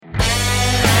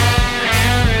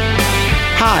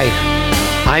Hi,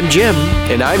 I'm Jim.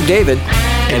 And I'm David.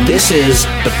 And this is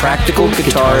the Practical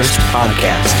Guitarist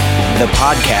Podcast. The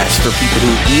podcast for people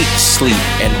who eat, sleep,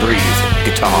 and breathe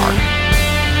guitar.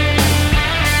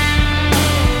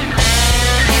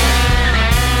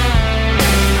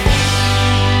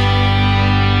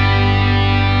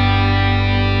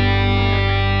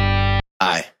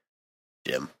 Hi,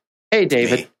 Jim. Hey,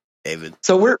 David. Me, David.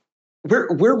 So we're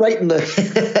right in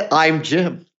the I'm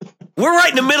Jim. We're right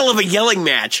in the middle of a yelling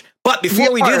match. But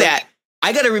before we do that,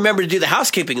 I got to remember to do the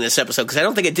housekeeping in this episode because I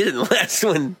don't think I did it in the last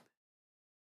one.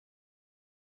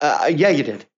 Yeah, you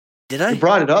did. Did I? You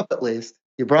brought it up at least.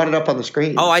 You brought it up on the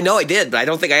screen. Oh, I know I did, but I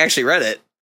don't think I actually read it.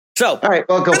 So, all right,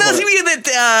 well, go for those for of you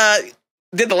that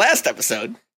did the last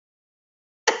episode,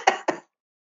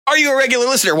 are you a regular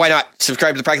listener? Why not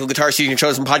subscribe to the Practical Guitar Studio, your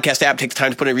chosen podcast app? Take the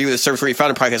time to put in a review of the service where you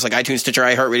found a podcast like iTunes, Stitcher,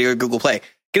 iHeartRadio, or Google Play.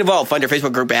 Get involved. Find our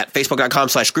Facebook group at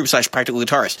facebook.com/group/Practical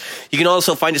Guitarist. You can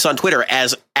also find us on Twitter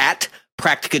as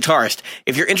 @PracticGuitarist.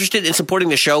 If you're interested in supporting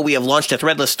the show, we have launched a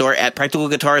Threadless store at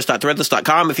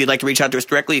practicalguitarist.threadless.com. If you'd like to reach out to us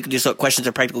directly, you can do so at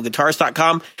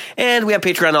questions@practicalguitarist.com. And we have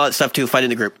Patreon and all that stuff too. Find in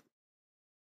the group.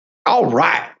 All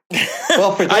right.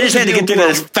 Well, for I just had to get through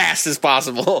that as fast as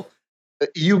possible.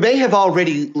 You may have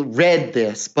already read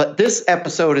this, but this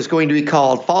episode is going to be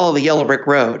called Follow the Yellow Brick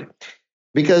Road.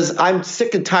 Because I'm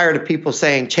sick and tired of people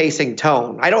saying chasing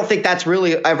tone. I don't think that's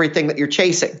really everything that you're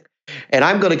chasing. And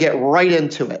I'm going to get right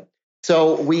into it.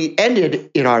 So we ended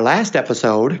in our last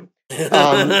episode. We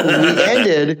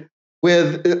ended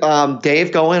with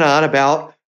Dave going on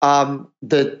about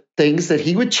the things that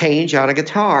he would change on a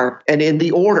guitar and in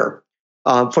the order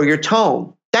for your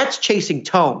tone. That's chasing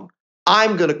tone.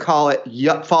 I'm going to call it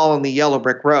following the yellow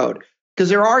brick road. Because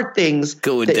there are things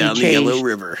going that down you the change, yellow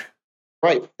river.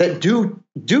 Right, that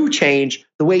do change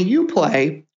the way you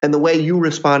play and the way you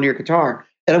respond to your guitar.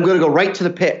 And I'm going to go right to the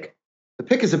pick. The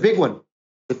pick is a big one.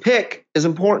 The pick is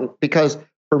important because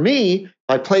for me,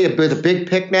 I play with a big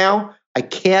pick now. I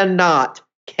cannot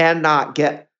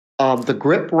get the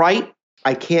grip right.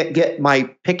 I can't get my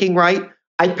picking right.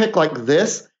 I pick like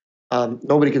this.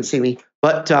 Nobody can see me,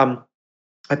 but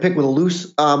I pick with a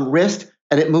loose wrist,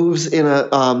 and it moves in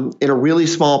a really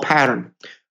small pattern.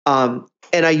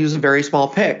 And I use a very small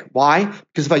pick. Why?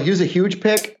 Because if I use a huge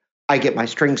pick, I get my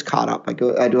strings caught up. I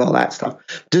do all that stuff.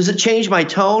 Does it change my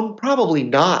tone? Probably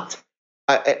not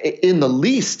in the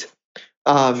least.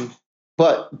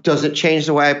 But does it change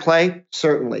the way I play?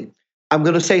 Certainly. I'm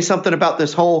going to say something about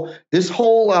this whole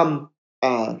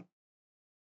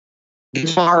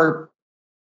guitar.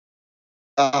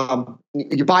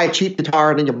 You buy a cheap guitar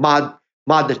and then you mod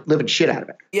the living shit out of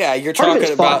it. Yeah, you're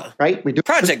talking about fun, right? We do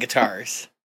project guitars.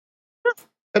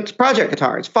 It's project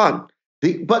guitar. It's fun.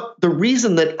 But the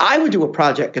reason that I would do a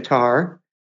project guitar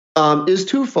is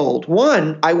twofold.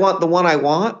 One, I want the one I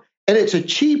want, and it's a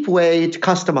cheap way to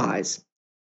customize.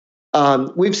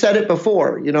 We've said it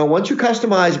before. You know, once you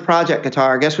customize a project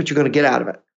guitar, guess what you're going to get out of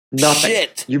it? Nothing.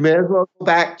 Shit. You may as well go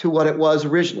back to what it was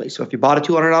originally. So if you bought a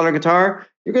 $200 guitar,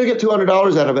 you're going to get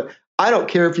 $200 out of it. I don't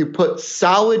care if you put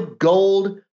solid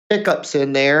gold pickups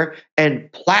in there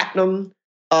and platinum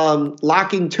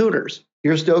locking tuners.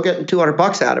 You're still getting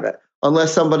 $200 out of it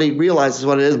unless somebody realizes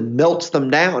what it is, melts them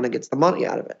down, and gets the money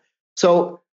out of it.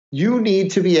 So you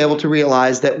need to be able to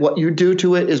realize that what you do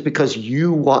to it is because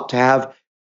you want to have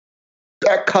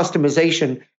that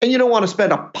customization, and you don't want to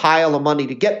spend a pile of money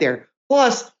to get there.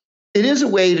 Plus, it is a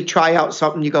way to try out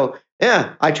something. You go,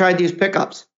 yeah, I tried these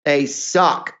pickups. They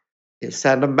suck. You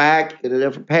send them back, get a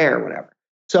different pair, or whatever.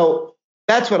 So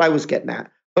that's what I was getting at.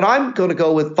 But I'm going to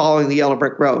go with following the yellow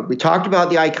brick road. We talked about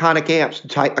the iconic amps,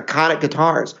 iconic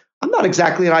guitars. I'm not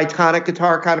exactly an iconic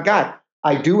guitar kind of guy.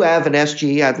 I do have an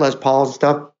SG, I have Les Pauls and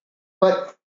stuff.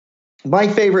 But my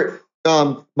favorite,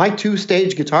 my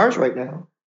two-stage guitars right now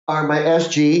are my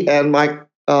SG and my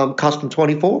Custom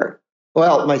 24.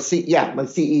 Well, my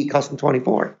CE Custom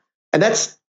 24. And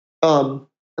that's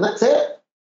it.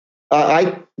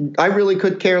 I really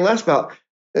could care less about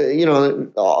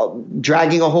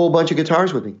dragging a whole bunch of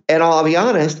guitars with me. And I'll be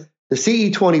honest, the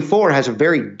CE24 has a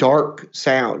very dark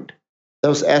sound.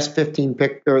 Those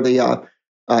S15 or the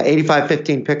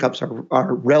 8515 pickups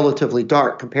are relatively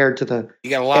dark compared to the. You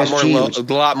got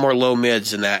a lot more low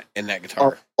mids in that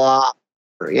guitar. A lot.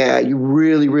 Yeah, you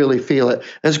really, really feel it.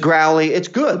 It's growly. It's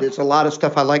good. It's a lot of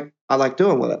stuff I like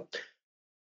doing with it.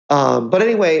 But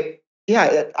anyway.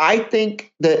 Yeah, I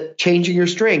think that changing your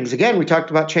strings, again, we talked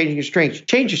about changing your strings.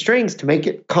 Change your strings to make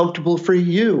it comfortable for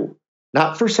you,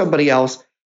 not for somebody else.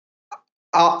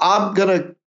 I'm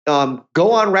going to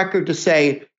go on record to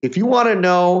say, if you want to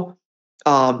know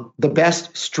the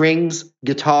best strings,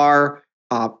 guitar,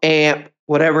 amp,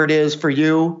 whatever it is for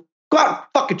you, go out and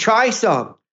fucking try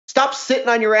some. Stop sitting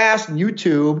on your ass on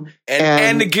YouTube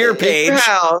and the gear page. In your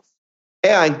house,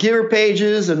 and gear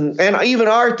pages and even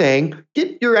our thing.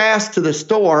 Get your ass to the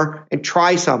store and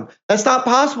try some. That's not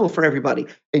possible for everybody.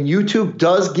 And YouTube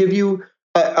does give you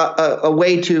a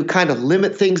way to kind of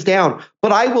limit things down.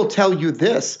 But I will tell you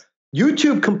this.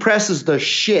 YouTube compresses the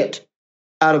shit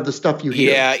out of the stuff you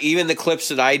hear. Yeah, even the clips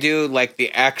that I do, like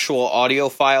the actual audio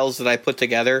files that I put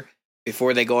together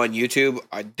before they go on YouTube,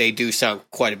 they do sound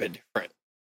quite a bit different.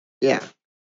 Yeah.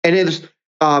 And it is,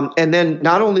 and then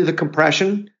not only the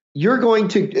compression, you're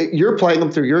playing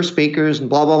them through your speakers and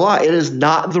blah, blah, blah. It is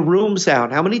not the room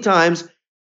sound. How many times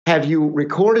have you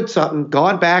recorded something,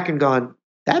 gone back and gone,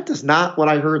 that is not what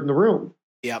I heard in the room?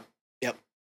 Yep.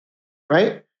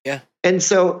 Right? Yeah. And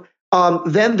so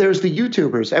then there's the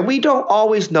YouTubers. And we don't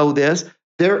always know this.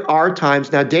 There are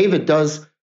times, now David does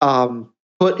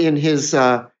put in his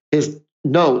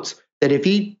notes that if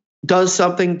he does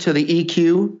something to the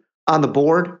EQ on the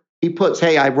board, he puts,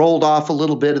 hey, I rolled off a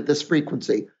little bit at this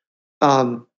frequency.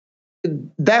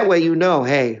 That way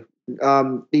hey,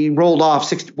 he rolled off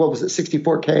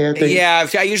 64K, I think? Yeah,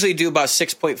 I usually do about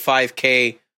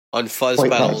 6.5K on fuzz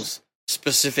pedals,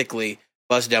 specifically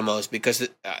fuzz demos, because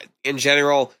in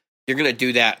general, you're going to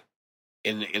do that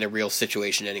in a real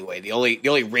situation anyway. The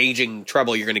only raging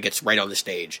trouble you're going to get is right on the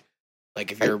stage.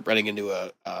 Like if you're running into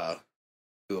a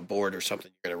board or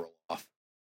something, you're going to roll off.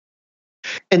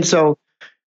 And so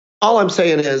all I'm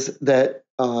saying is that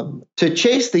to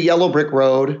chase the yellow brick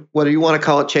road, whether you want to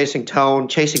call it chasing tone,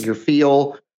 chasing your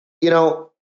feel,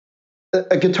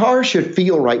 a guitar should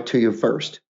feel right to you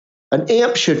first. An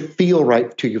amp should feel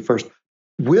right to you first.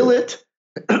 Will it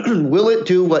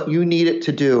do what you need it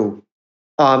to do?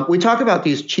 We talk about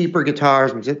these cheaper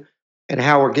guitars and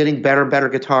how we're getting better and better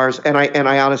guitars, and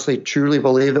I honestly truly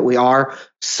believe that we are.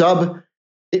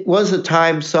 It was a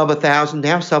time sub 1,000,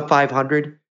 now sub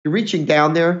 500. You're reaching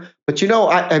down there, but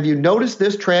have you noticed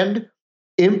this trend?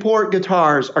 Import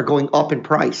guitars are going up in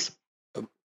price.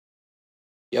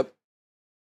 Yep.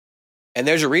 And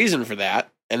there's a reason for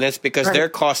that, and that's because their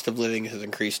cost of living has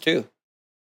increased too.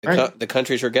 The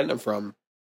countries we're getting them from.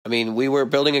 I mean, we were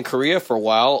building in Korea for a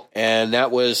while, and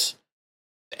that was,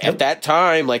 at that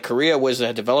time, like Korea was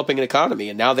a developing economy,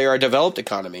 and now they are a developed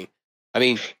economy. I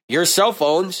mean, your cell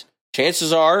phones,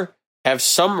 chances are, have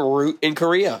some root in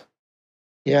Korea.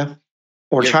 Yeah,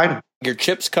 or China. Your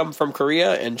chips come from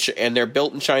Korea, and they're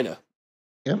built in China.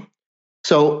 Yeah.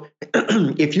 So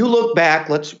if you look back,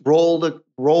 let's roll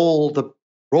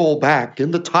back in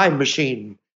the time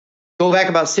machine. Go back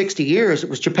about 60 years.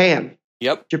 It was Japan.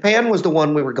 Yep. Japan was the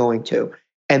one we were going to,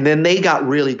 and then they got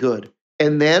really good.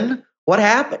 And then what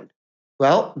happened?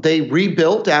 Well, they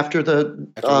rebuilt after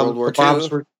World War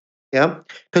II. Yeah,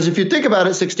 because if you think about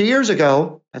it, 60 years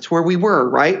ago, that's where we were,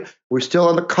 right? We're still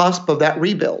on the cusp of that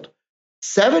rebuild.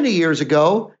 70 years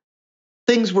ago,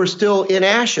 things were still in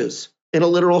ashes in a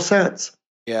literal sense.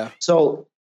 Yeah. So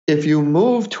if you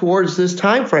move towards this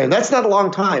time frame, that's not a long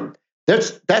time.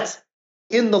 That's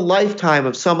in the lifetime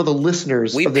of some of the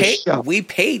listeners of this show. We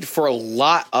paid for a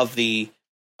lot of the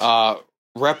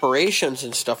reparations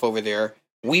and stuff over there.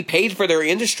 We paid for their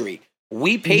industry.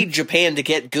 We paid Japan to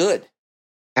get good.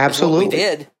 Absolutely. We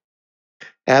did.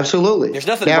 Absolutely. There's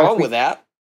nothing wrong with that.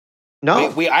 No.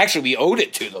 We owed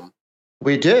it to them.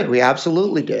 We did. We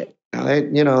absolutely did.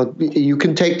 You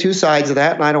can take two sides of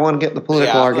that, and I don't want to get in the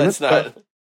political argument.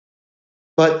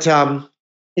 But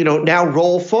now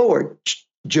roll forward.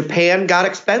 Japan got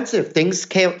expensive. Things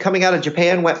coming out of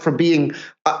Japan went from being,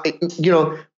 back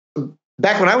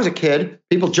when I was a kid,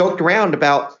 people joked around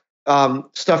about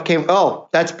stuff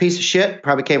that's a piece of shit,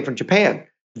 probably came from Japan.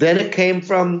 Then it came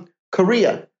from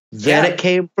Korea. Then it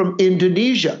came from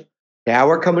Indonesia. Now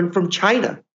we're coming from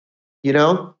China.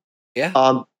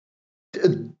 Yeah.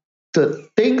 The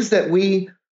things that we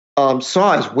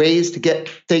saw as ways to get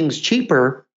things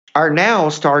cheaper are now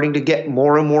starting to get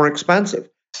more and more expensive.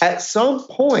 At some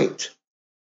point,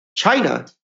 China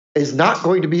is not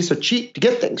going to be so cheap to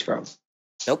get things from.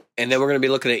 Nope. And then we're going to be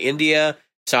looking at India,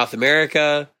 South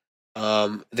America.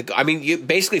 You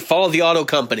basically follow the auto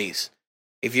companies.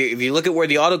 If you look at where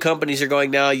the auto companies are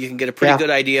going now, you can get a pretty good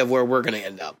idea of where we're going to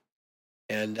end up.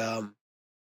 And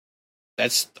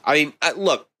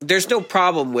look, there's no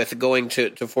problem with going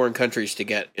to foreign countries to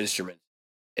get instruments.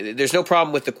 There's no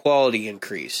problem with the quality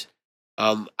increase.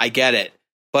 I get it.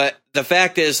 But the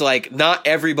fact is, not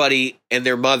everybody and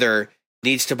their mother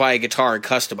needs to buy a guitar and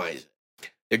customize it.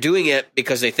 They're doing it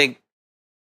because they think,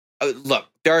 look,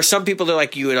 there are some people that are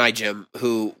like you and I, Jim,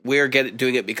 who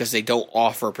doing it because they don't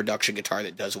offer a production guitar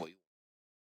that does what you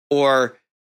want. Or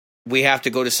we have to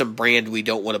go to some brand we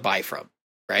don't want to buy from,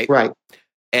 right? Right.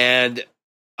 And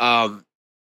perfect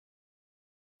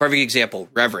example,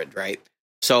 Reverend, right?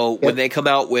 So when they come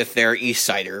out with their East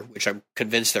Cider, which I'm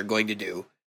convinced they're going to do,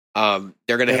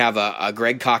 they're going to have a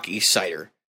Greg Koch East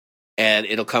Cider, and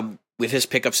it'll come with his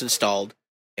pickups installed.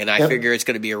 And I figure it's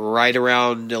going to be right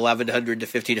around $1,100 to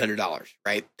 $1,500,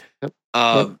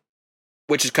 right?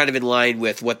 Which is kind of in line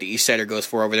with what the East Cider goes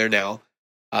for over there now,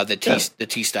 the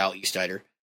T style East Cider.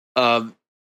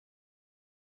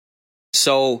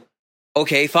 So,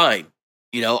 okay, fine.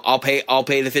 I'll pay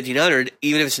the $1,500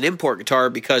 even if it's an import guitar,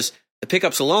 because the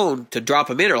pickups alone to drop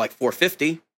them in are like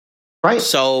 $450. Right.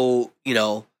 So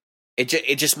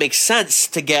it just makes sense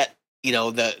to get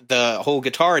the whole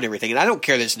guitar and everything. And I don't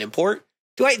care that it's an import.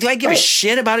 Do I give a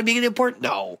shit about it being an import?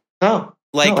 No. No,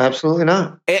 absolutely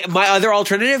not. My other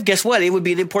alternative, guess what? It would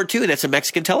be an import too, and that's a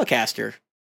Mexican Telecaster.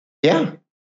 Yeah.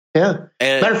 And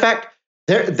matter of fact,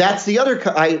 that's the other.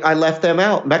 I left them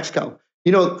out. Mexico.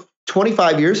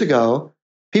 25 years ago,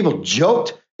 people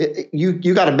joked.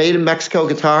 You got a made in Mexico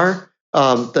guitar,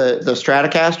 the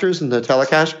Stratocasters and the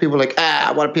Telecaster. People were like,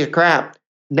 what a piece of crap.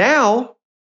 Now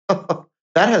that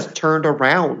has turned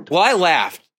around. Well, I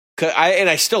laughed. And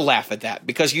I still laugh at that,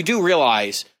 because you do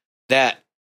realize that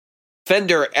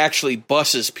Fender actually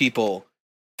buses people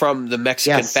from the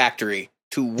Mexican factory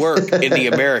to work in the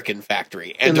American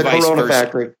factory, and in the Corona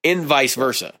factory, and vice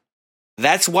versa.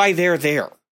 That's why they're there.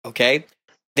 Okay,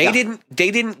 they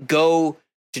didn't go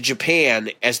to Japan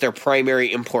as their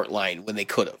primary import line when they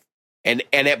could have, and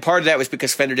part of that was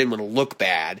because Fender didn't want to look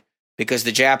bad, because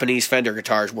the Japanese Fender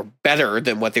guitars were better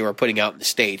than what they were putting out in the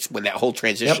States when that whole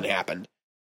transition happened.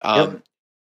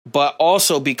 But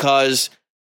also because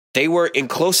they were in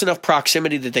close enough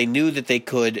proximity that they knew that they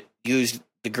could use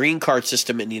the green card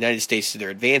system in the United States to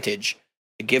their advantage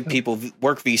to give people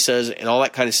work visas and all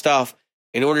that kind of stuff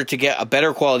in order to get a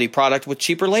better quality product with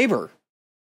cheaper labor.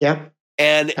 Yeah.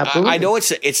 And I know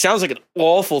it sounds like an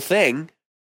awful thing,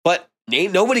 but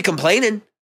ain't nobody complaining.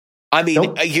 I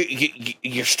mean,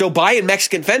 you're still buying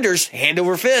Mexican Fenders hand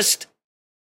over fist.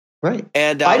 Right.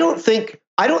 And I don't think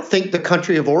the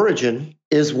country of origin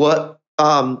is what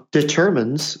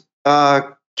determines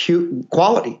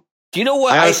quality. Do you know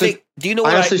what I think? Do you know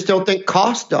what I honestly still think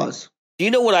cost does. Do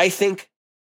you know what I think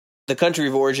the country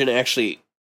of origin actually,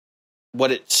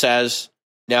 what it says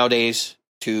nowadays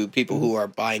to people who are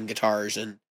buying guitars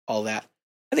and all that?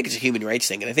 I think it's a human rights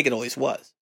thing, and I think it always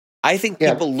was. I think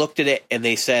people looked at it and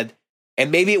they said,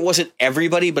 and maybe it wasn't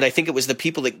everybody, but I think it was the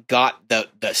people that got the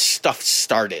stuff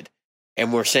started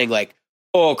and were saying like,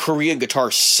 oh, Korean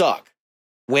guitars suck.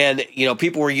 When,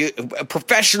 people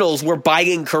professionals were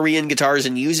buying Korean guitars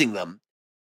and using them,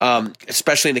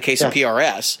 especially in the case of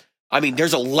PRS. I mean,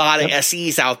 there's a lot of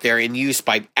SEs out there in use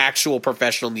by actual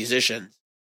professional musicians.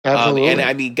 Absolutely. And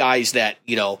I mean, guys that,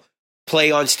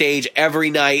 play on stage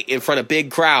every night in front of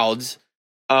big crowds.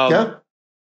 And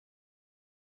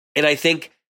I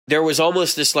think there was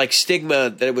almost this like stigma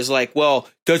that it was like, well,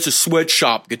 that's a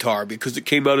sweatshop guitar because it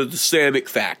came out of the Samick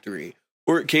factory.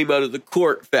 Or it came out of the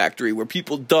Court factory where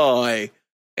people die.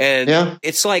 And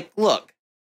it's like, look,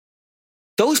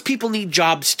 those people need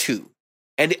jobs too.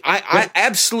 And I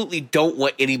absolutely don't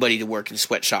want anybody to work in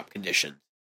sweatshop conditions.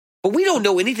 But we don't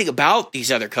know anything about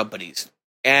these other companies.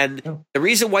 And the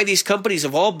reason why these companies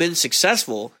have all been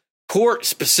successful, Court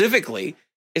specifically,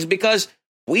 is because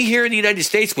we here in the United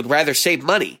States would rather save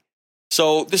money.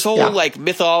 So this whole like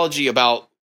mythology about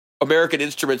American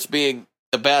instruments being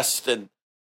the best, and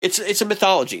it's a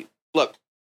mythology. Look,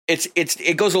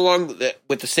 it goes along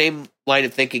with the same line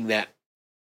of thinking that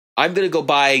I'm going to go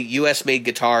buy U.S. made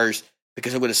guitars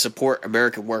because I'm going to support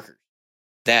American workers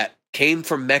that came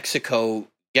from Mexico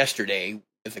yesterday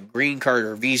with a green card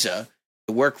or visa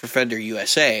to work for Fender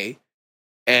USA,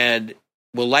 and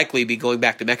will likely be going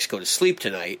back to Mexico to sleep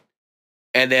tonight.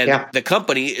 And then the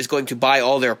company is going to buy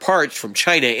all their parts from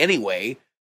China anyway.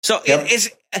 So it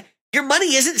is. Your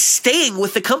money isn't staying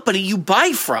with the company you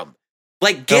buy from.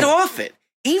 Like, get off it.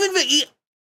 I'm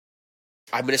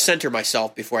going to center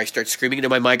myself before I start screaming into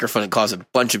my microphone and cause a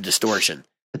bunch of distortion.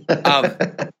 All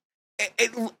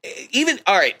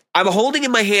right, I'm holding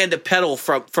in my hand a pedal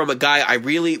from a guy I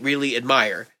really, really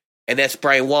admire, and that's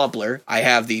Brian Wampler. I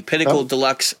have the Pinnacle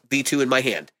Deluxe V2 in my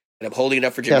hand, and I'm holding it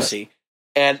up for Jim to see.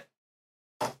 And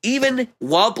even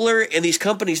Wampler and these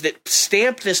companies that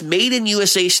stamp this Made in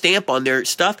USA stamp on their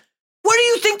stuff, where do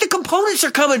you think the components are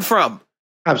coming from?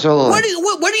 Absolutely.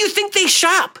 Where do you think they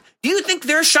shop? Do you think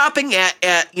they're shopping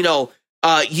at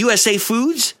USA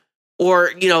Foods or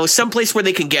someplace where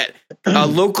they can get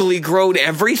locally grown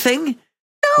everything?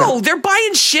 No, they're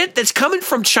buying shit that's coming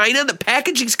from China. The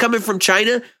packaging's coming from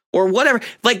China or whatever.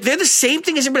 Like, they're the same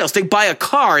thing as everybody else. They buy a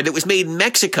car that was made in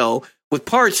Mexico with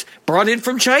parts brought in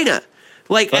from China.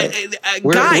 Like, Right. guys.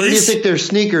 Where do you think their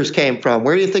sneakers came from?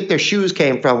 Where do you think their shoes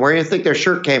came from? Where do you think their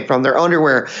shirt came from? Their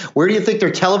underwear? Where do you think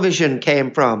their television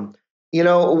came from? You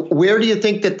know, where do you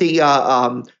think that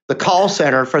the call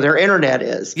center for their internet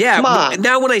is? Yeah. Come on.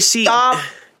 Now when I see,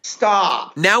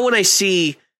 Stop. now when I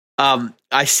see, and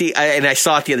I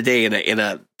saw it the other day in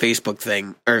a Facebook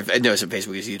thing, or no, it wasn't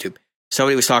Facebook, it was YouTube.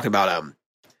 Somebody was talking about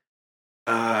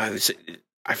I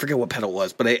forget what pedal it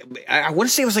was, but I want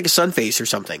to say it was like a Sunface or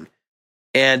something.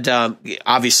 And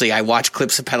obviously, I watch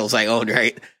clips of pedals I own,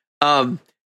 right? And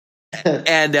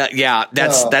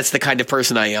that's the kind of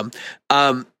person I am.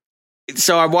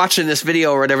 So I'm watching this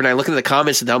video or whatever, and I look into the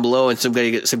comments down below, and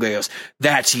somebody goes,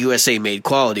 "That's USA made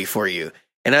quality for you,"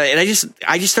 and I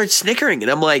just start snickering, and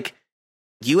I'm like,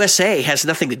 USA has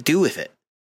nothing to do with it.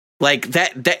 Like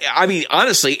that. I mean,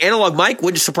 honestly, Analog Mike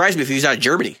wouldn't surprise me if he was out of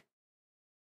Germany.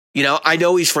 You know, I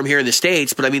know he's from here in the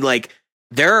States, but I mean, like,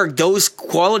 there are those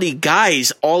quality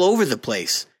guys all over the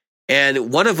place.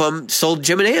 And one of them sold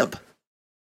Jim and Amp.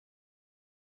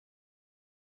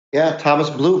 Yeah, Thomas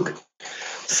Bluch.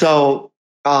 So,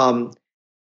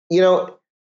 you know,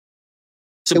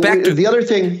 so back to the other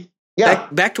thing. Yeah.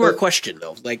 Back to our question,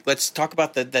 though. Like, let's talk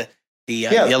about the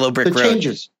yellow brick road.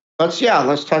 Changes. Let's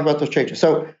talk about those changes.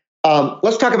 So,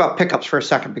 let's talk about pickups for a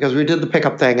second, because we did the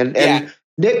pickup thing, and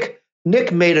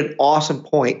Nick made an awesome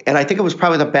point, and I think it was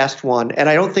probably the best one. And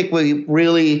I don't think we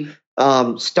really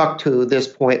stuck to this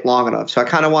point long enough. So I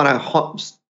kind of want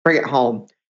to bring it home.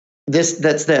 This.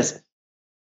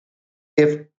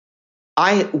 If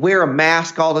I wear a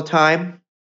mask all the time,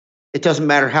 it doesn't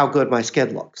matter how good my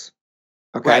skin looks.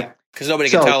 Okay, right? Because nobody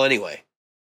can tell anyway.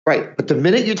 Right, but the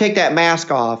minute you take that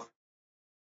mask off,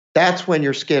 that's when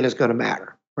your skin is going to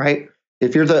matter, right?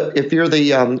 If you're the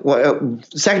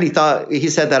second he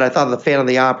said that, I thought of the Phantom of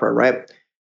the Opera, right?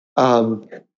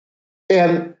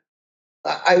 And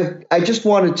I just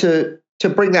wanted to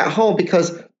bring that home,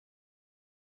 because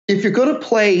if you're going to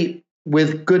play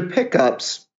with good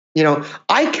pickups, you know,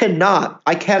 I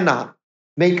cannot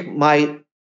make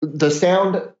the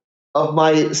sound of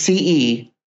my CE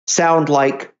sound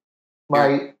like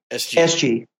my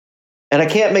SG, and I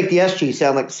can't make the SG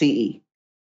sound like CE.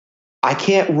 I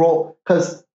can't roll,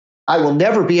 because I will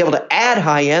never be able to add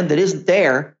high end that isn't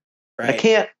there. Right.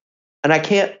 I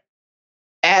can't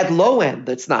add low end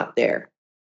that's not there.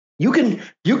 You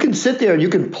can sit there and you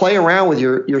can play around with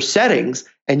your settings,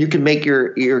 and you can make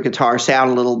your guitar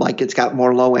sound a little like it's got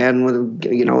more low end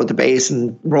with the bass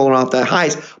and rolling off the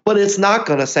highs, but it's not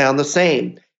going to sound the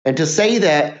same. And to say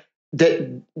that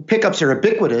pickups are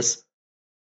ubiquitous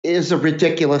is a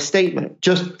ridiculous statement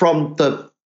just from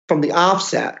the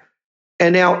offset.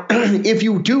 And now, if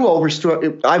you do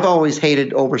I've always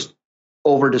hated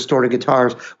over distorted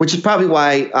guitars, which is probably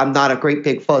why I'm not a great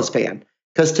big fuzz fan.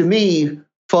 Because to me,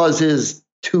 fuzz is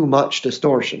too much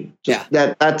distortion.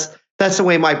 That's the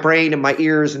way my brain and my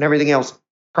ears and everything else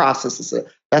processes it.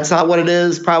 That's not what it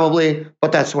is, probably,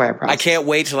 but that's the way I process it. I can't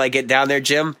wait till I get down there,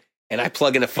 Jim, and I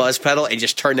plug in a fuzz pedal and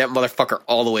just turn that motherfucker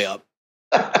all the way up.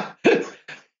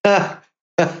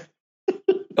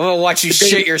 I'm going to watch you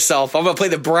shit yourself. I'm going to play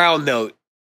the brown note.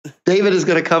 David is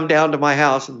going to come down to my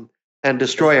house and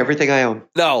destroy everything I own.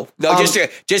 No,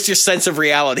 just your sense of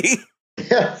reality.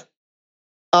 Yes.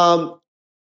 So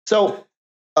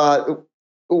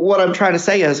what I'm trying to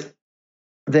say is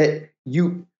that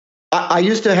I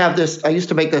used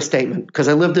to make this statement because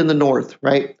I lived in the North,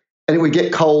 right? And it would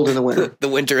get cold in the winter. The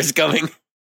winter is coming.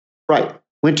 Right.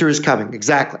 Winter is coming.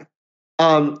 Exactly.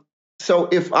 So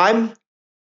if I'm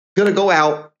going to go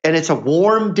out and it's a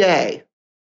warm day,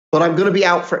 but I'm going to be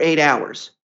out for 8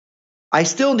 hours, I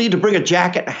still need to bring a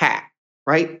jacket and a hat,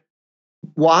 right?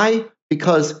 Why?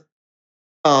 Because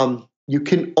you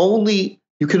can only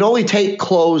take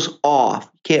clothes off.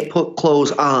 You can't put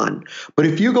clothes on. But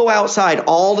if you go outside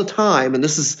all the time, and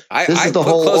this is the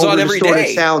whole over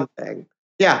distorted sound thing.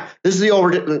 Yeah, this is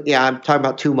I'm talking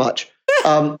about too much.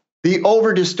 The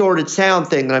over distorted sound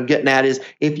thing that I'm getting at is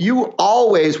if you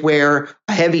always wear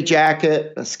a heavy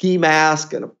jacket, a ski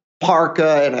mask, and a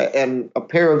parka, and a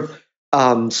pair of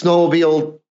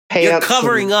snowmobile pants, you're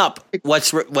covering up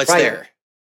what's right there.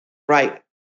 Right.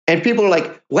 And people are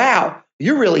like, wow,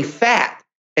 you're really fat.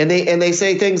 And they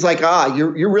say things like,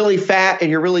 you're really fat and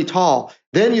you're really tall.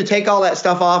 Then you take all that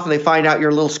stuff off and they find out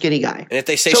you're a little skinny guy. And if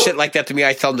they say shit like that to me,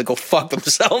 I tell them to go fuck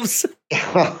themselves.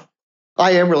 Well,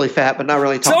 I am really fat, but not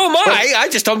really tall. So am I. I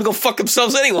just told them to go fuck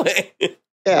themselves anyway.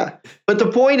 Yeah. But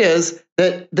the point is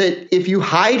that if you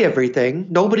hide everything,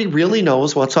 nobody really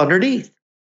knows what's underneath.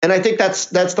 And I think that's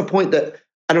the point that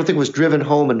I don't think it was driven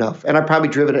home enough. And I probably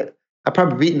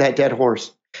beaten that dead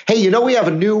horse. Hey, we have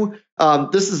a new,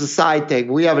 this is a side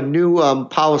thing. We have a new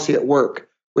policy at work.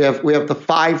 We have the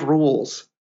 5 rules.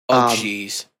 Oh,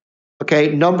 jeez. Okay.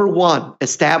 Number 1,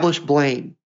 establish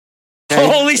blame. Okay?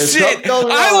 Holy shit.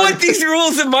 I want these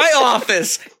rules in my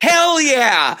office. Hell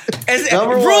yeah.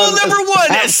 Rule number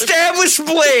 1, establish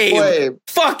blame.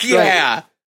 Fuck yeah. Right.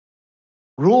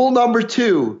 Rule number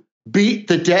 2, beat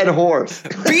the dead horse.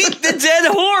 Beat the dead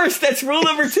horse. That's rule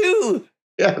number 2.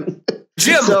 Yeah.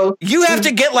 Jim, you have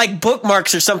to get like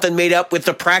bookmarks or something made up with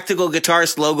the Practical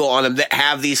Guitarist logo on them that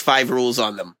have these 5 rules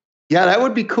on them. Yeah, that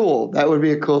would be cool. That would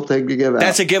be a cool thing to give out.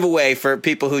 That's a giveaway for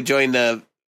people who join who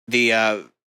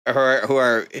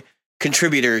are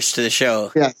contributors to the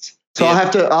show. Yes. So yeah.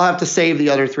 I'll have to save the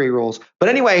other 3 rules. But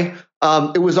anyway,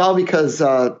 it was all because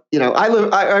I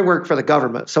work for the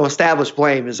government, so establish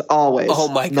blame is always. Oh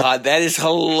my God, that is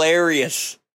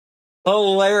hilarious!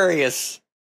 Hilarious.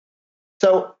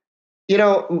 So, I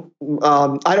don't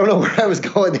know where I was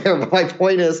going there, but my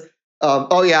point is,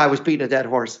 I was beating a dead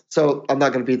horse, so I'm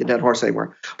not going to beat the dead horse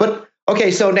anymore. But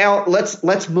okay, so now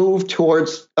let's move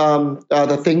towards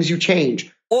the things you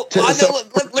change. Well,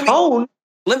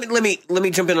 let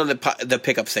me jump in on the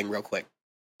pickups thing real quick.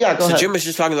 Yeah, go ahead. So Jim was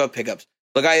just talking about pickups.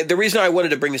 Look, the reason I wanted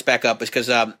to bring this back up is because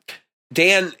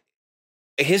Dan,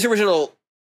 his original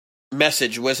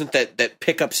message wasn't that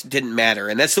pickups didn't matter,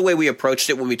 and that's the way we approached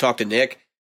it when we talked to Nick.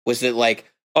 Was that like,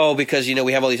 because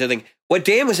we have all these other things. What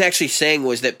Dan was actually saying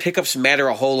was that pickups matter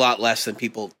a whole lot less than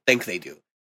people think they do,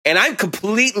 and I'm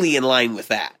completely in line with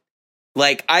that.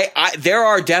 Like, I there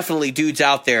are definitely dudes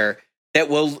out there that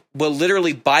will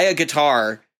literally buy a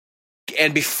guitar,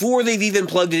 and before they've even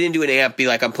plugged it into an amp, be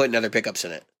like, I'm putting other pickups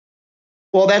in it.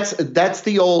 Well, that's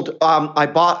the old. I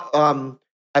bought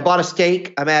a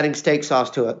steak. I'm adding steak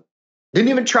sauce to it. Didn't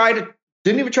even try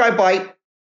bite.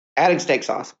 Adding steak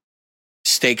sauce.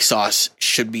 Steak sauce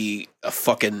should be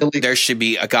illegal. There should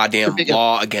be a goddamn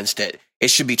law against it.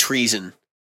 It should be treason.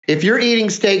 If you're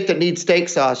eating steak that needs steak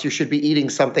sauce, you should be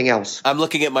eating something else. I'm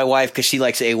looking at my wife because she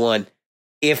likes A1.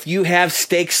 If you have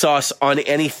steak sauce on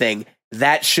anything,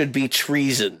 that should be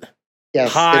treason.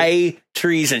 Yes, high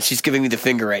treason. She's giving me the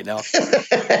finger right now.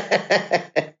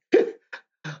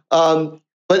 But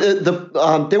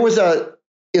there was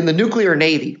in the nuclear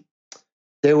Navy,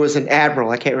 there was an admiral.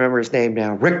 I can't remember his name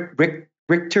now. Rickover.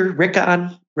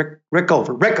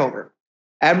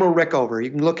 Admiral Rickover. You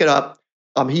can look it up.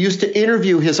 He used to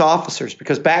interview his officers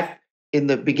because back in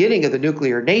the beginning of the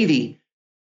nuclear Navy,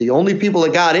 the only people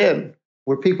that got in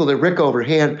were people that Rickover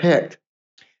handpicked.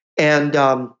 And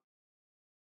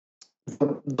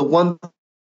the one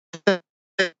thing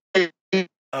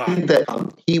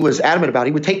that he was adamant about,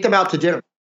 he would take them out to dinner.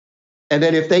 And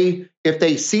then if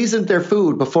they seasoned their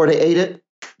food before they ate it,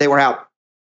 they were out.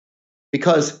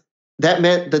 Because that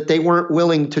meant that they weren't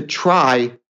willing to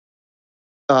try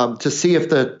to see if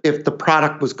the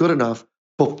product was good enough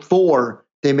before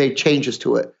they made changes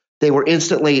to it. They were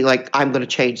instantly like, I'm going to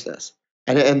change this.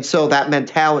 And so that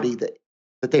mentality that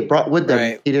they brought with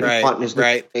them, he didn't want in his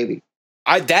Navy.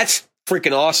 That's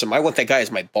freaking awesome. I want that guy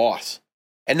as my boss.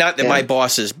 And not that my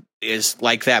boss is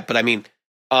like that, but I mean,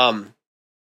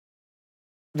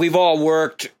 we've all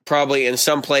worked probably in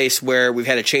some place where we've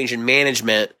had a change in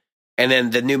management, and then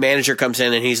the new manager comes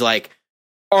in and he's like,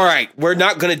 all right, we're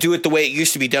not going to do it the way it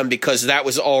used to be done because that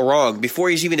was all wrong, before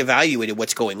he's even evaluated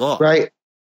what's going on. Right.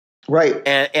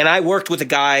 And I worked with a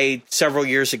guy several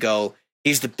years ago.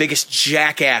 He's the biggest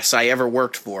jackass I ever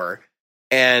worked for.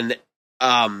 And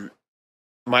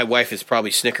my wife is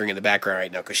probably snickering in the background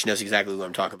right now because she knows exactly what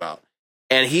I'm talking about.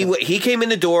 And he came in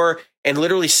the door and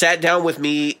literally sat down with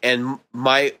me and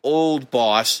my old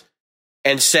boss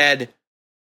and said,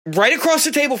 right across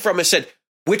the table from us, said,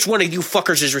 which one of you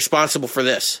fuckers is responsible for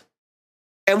this?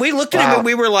 And we looked at him and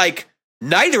we were like,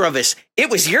 neither of us. It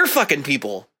was your fucking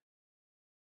people.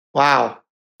 Wow.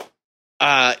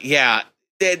 Yeah.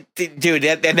 Dude,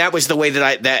 and that was the way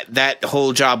that that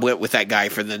whole job went with that guy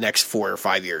for the next 4 or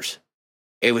 5 years.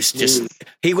 It was just,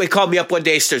 he called me up one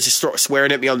day, started just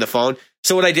swearing at me on the phone.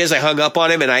 So what I did is I hung up on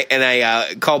him and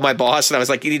I called my boss and I was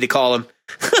like, you need to call him.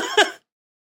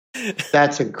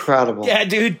 That's incredible. Yeah,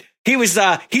 dude. He's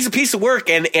a piece of work,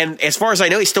 and as far as I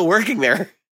know, he's still working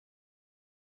there.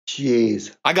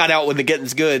 Jeez. I got out when the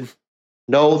getting's good.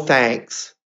 No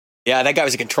thanks. Yeah, that guy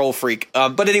was a control freak.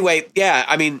 But anyway, yeah,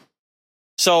 I mean,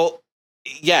 so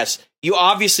yes, you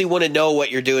obviously want to know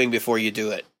what you're doing before you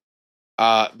do it.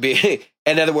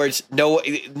 In other words,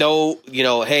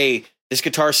 hey, this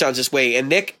guitar sounds this way. And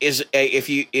Nick is, if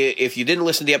you didn't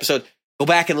listen to the episode, go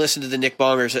back and listen to the Nick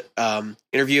Bonger's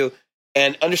interview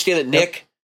and understand that Nick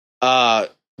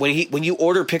when you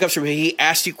order pickups from him, he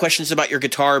asks you questions about your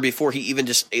guitar before he even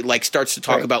just like starts to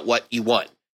talk about what you want,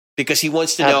 because he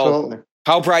wants to know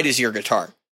how bright is your guitar,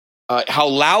 how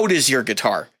loud is your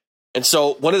guitar. And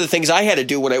so one of the things I had to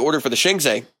do when I ordered for the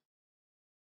Shengzai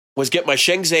was get my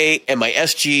Shengzai and my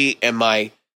SG and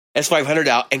my S500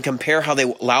 out and compare how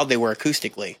loud they were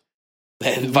acoustically.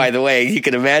 And by the way, you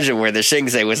can imagine where the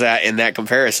Shengzai was at in that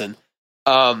comparison.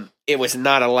 It was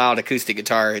not a loud acoustic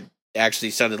guitar. It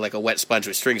actually sounded like a wet sponge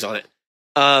with strings on it.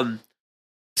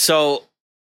 So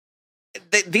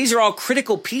these are all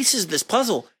critical pieces of this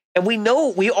puzzle. And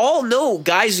we all know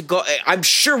guys I'm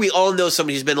sure we all know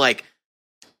somebody who's been like,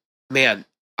 man,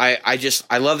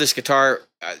 I love this guitar.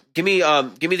 Give me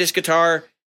this guitar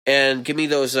and give me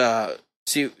those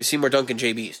Seymour Duncan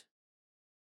JBs.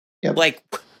 Yep. Like,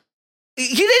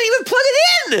 you didn't even plug it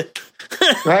in.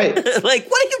 Right. Like,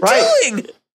 what are you doing?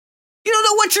 You don't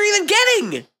know what you're even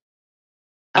getting.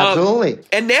 Absolutely.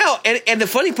 And now, and the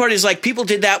funny part is, like, people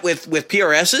did that with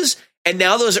PRSs, and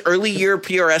now those early year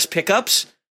PRS pickups,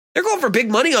 they're going for big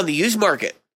money on the used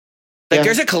market. Like,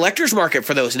 there's a collector's market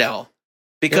for those now,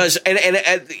 because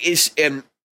and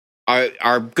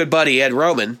our good buddy Ed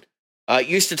Roman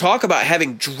used to talk about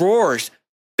having drawers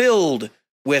filled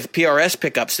with PRS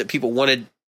pickups that people wanted,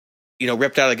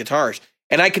 ripped out of the guitars.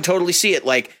 And I can totally see it.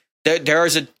 Like, there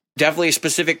is definitely a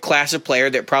specific class of player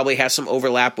that probably has some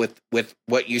overlap with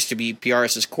what used to be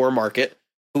PRS's core market,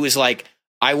 who is like,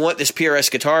 I want this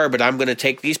PRS guitar, but I'm going to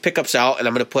take these pickups out and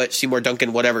I'm going to put Seymour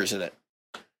Duncan whatever's in it.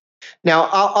 Now,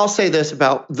 I'll say this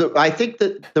about I think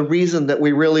that the reason that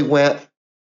we really went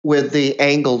with the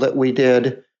angle that we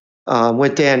did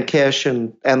with Dan Kish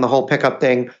and the whole pickup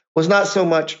thing was not so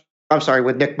much. I'm sorry,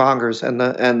 with Nick Bongers and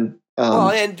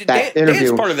that interview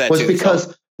Dan's part of that was too,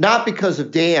 because not because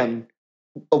of Dan,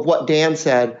 of what Dan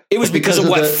said. It was because of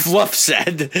what Fluff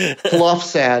said. Fluff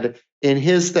said in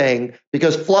his thing,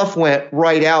 because Fluff went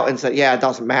right out and said, "Yeah, it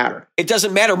doesn't matter. It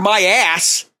doesn't matter my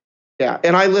ass." Yeah,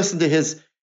 and I listened to his.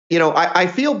 I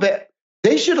feel bad.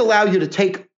 They should allow you to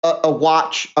take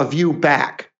a view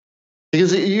back,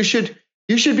 because you should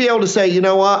be able to say, you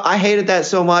know what, I hated that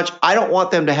so much, I don't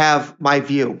want them to have my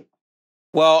view.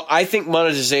 Well, I think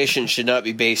monetization should not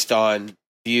be based on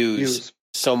views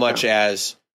so much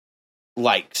as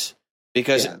likes,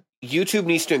 because YouTube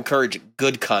needs to encourage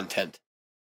good content,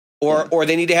 or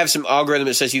they need to have some algorithm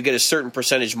that says you get a certain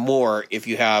percentage more if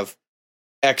you have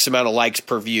X amount of likes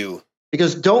per view.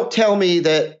 Because don't tell me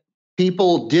that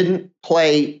people didn't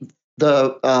play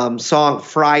the song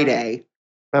Friday.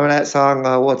 Remember that song?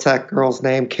 What's that girl's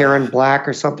name? Karen Black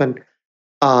or something?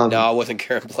 No, it wasn't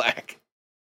Karen Black.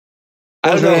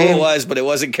 I don't know who it was, but it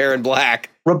wasn't Karen Black.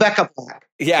 Rebecca Black.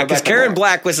 Yeah, because Karen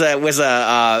Black was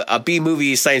a B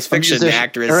movie science fiction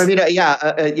actress.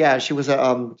 She was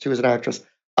an actress.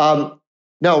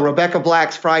 No, Rebecca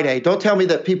Black's Friday. Don't tell me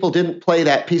that people didn't play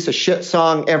that piece of shit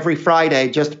song every Friday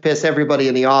just to piss everybody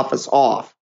in the office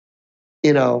off.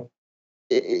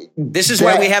 This is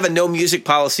why we have a no music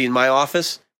policy in my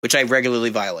office, which I regularly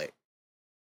violate.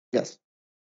 Yes.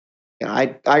 Yeah,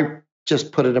 I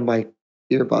just put it in my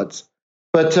earbuds.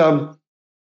 But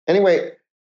anyway,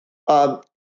 the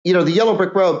Yellow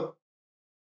Brick Road,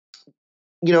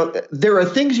 there are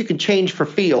things you can change for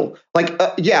feel. Like,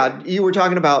 you were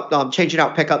talking about changing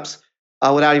out pickups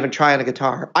without even trying a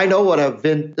guitar. I know what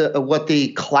what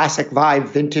the classic vibe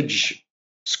vintage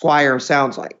Squire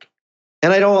sounds like.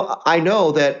 And I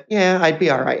know that, I'd be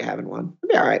all right having one. I'd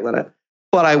be all right with it.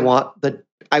 But I want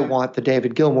the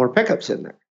David Gilmour pickups in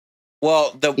there.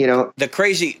 Well, the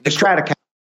Stratocaster.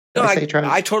 No,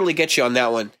 I totally get you on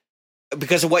that one,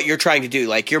 because of what you're trying to do.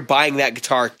 Like, you're buying that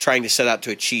guitar trying to set out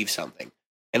to achieve something.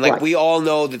 And we all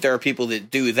know that there are people that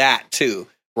do that too.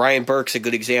 Ryan Burke's a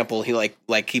good example. He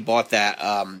he bought that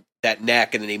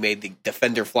neck, and then he made the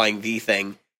Defender Flying V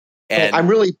thing. And I'm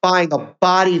really buying a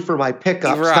body for my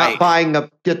pickups, not buying a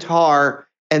guitar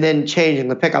and then changing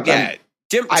the pickups. Yeah,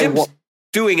 Jim's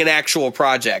doing an actual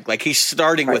project. Like, he's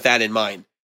starting with that in mind.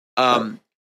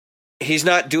 He's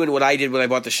not doing what I did when I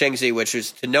bought the Shengzai, which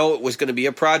was to know it was going to be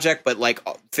a project, but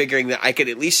figuring that I could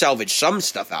at least salvage some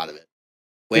stuff out of it.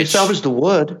 You salvaged the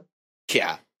wood.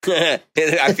 Yeah.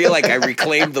 I feel like I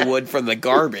reclaimed the wood from the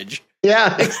garbage.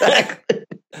 Yeah, exactly.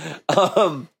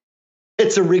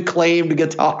 It's a reclaimed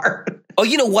guitar. Oh,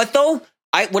 you know what though?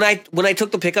 When I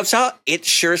took the pickups out, it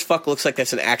sure as fuck looks like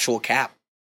that's an actual cap.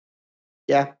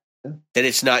 Yeah. That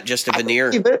it's not just a veneer.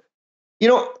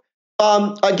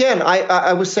 Again,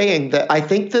 I was saying that I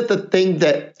think that the thing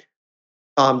that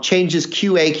changes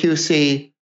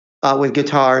QA/QC with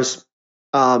guitars,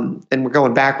 and we're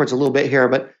going backwards a little bit here,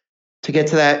 but to get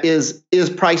to that is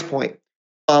price point.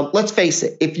 let's face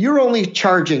it, if you're only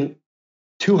charging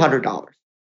 $200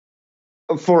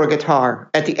 for a guitar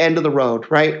at the end of the road,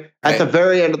 right? At the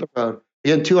very end of the road,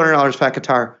 you're getting $200 for that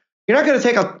guitar. You're not going to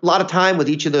take a lot of time with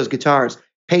each of those guitars.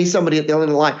 Pay somebody at the end of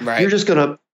the line. Right. You're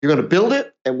going to build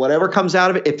it, and whatever comes out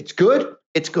of it, if it's good,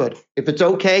 it's good. If it's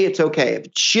okay, it's okay. If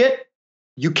it's shit,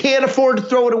 you can't afford to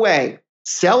throw it away.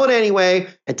 Sell it anyway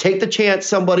and take the chance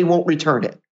somebody won't return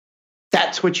it.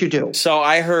 That's what you do. So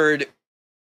I heard,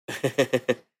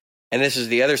 and this is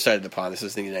the other side of the pond. This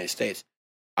is in the United States.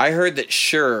 I heard that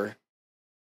Shure,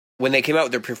 when they came out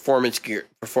with their performance gear,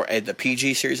 the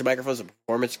PG series of microphones, the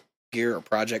performance gear or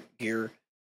project gear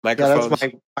microphones. Yeah,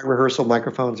 that's my rehearsal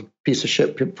microphone's a piece of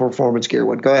shit performance gear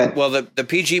one. Go ahead. Well, the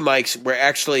PG mics were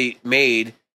actually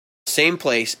made same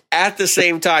place at the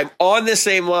same time on the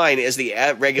same line as the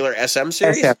regular SM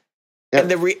series. Yep.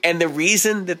 And the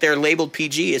reason that they're labeled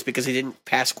PG is because they didn't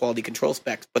pass quality control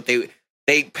specs, but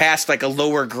they passed like a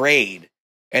lower grade,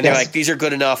 and they're like, these are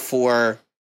good enough for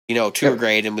tour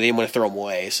grade, and we didn't want to throw them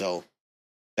away, so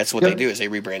that's what they do is they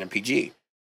rebrand them PG.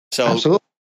 So absolutely.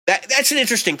 That's an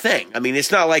interesting thing. I mean,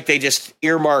 it's not like they just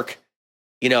earmark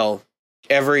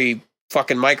every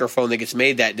fucking microphone that gets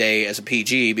made that day as a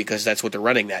PG because that's what they're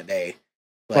running that day.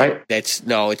 Like, right.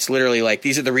 It's literally like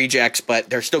these are the rejects, but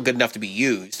they're still good enough to be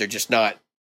used. They're just not.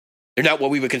 They're not what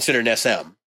we would consider an SM.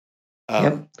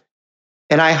 And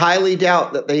I highly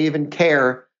doubt that they even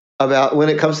care about when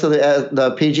it comes to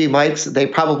the PG mics. They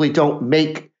probably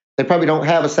don't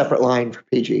have a separate line for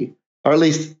PG, or at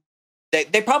least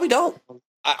they probably don't.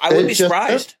 I wouldn't be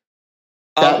surprised.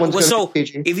 So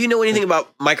if you know anything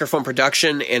about microphone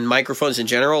production and microphones in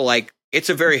general, like it's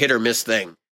a very hit or miss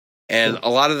thing. And a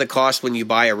lot of the cost when you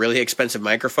buy a really expensive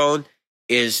microphone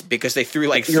is because they threw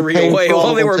like three away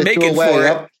while they were making for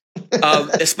it.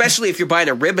 Especially if you're buying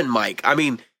a ribbon mic. I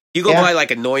mean, you go buy like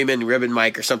a Neumann ribbon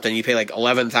mic or something, you pay like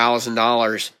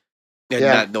 $11,000.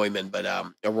 Not Neumann, but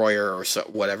a Royer or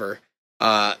whatever.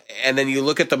 And then you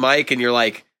look at the mic and you're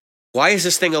like, why is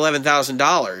this thing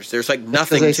 $11,000? There's like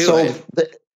nothing to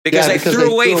it. Because they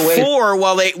threw away four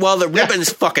while the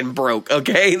ribbons fucking broke.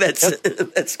 Okay, that's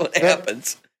what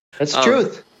happens. That's the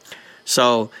truth.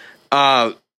 So,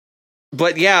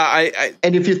 but yeah, I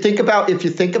and if you think about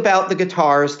the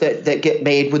guitars that get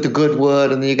made with the good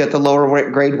wood, and then you got the lower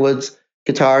grade woods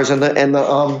guitars, and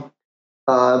the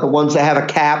ones that have a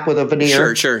cap with a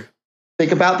veneer. Sure.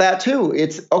 Think about that too.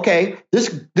 It's okay.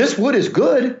 This wood is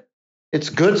good. It's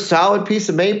good, solid piece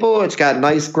of maple. It's got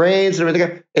nice grains and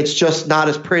everything. It's just not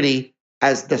as pretty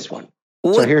as this one.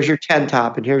 So here's your 10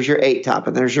 top, and here's your 8 top,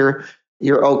 and there's your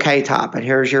okay top, and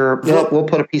here's your. We'll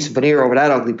put a piece of veneer over that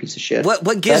ugly piece of shit.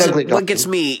 What gets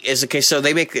me is okay. So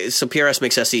PRS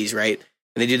makes SEs, right?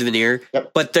 And they do the veneer,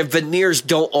 but the veneers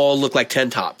don't all look like 10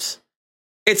 tops.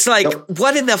 It's like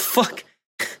what in the fuck?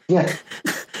 Yeah,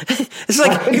 it's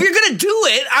like if you're gonna do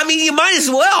it, I mean, you might as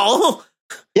well.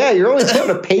 Yeah, you're only putting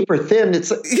a paper thin.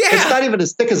 It's not even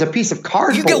as thick as a piece of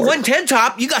cardboard. You get one 10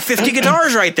 top, you got 50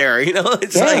 guitars right there.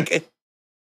 It's like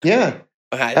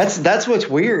that's what's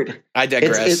weird. I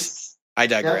digress.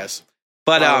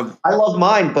 But I love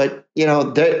mine, but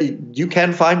you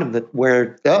can find them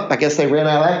where I guess they ran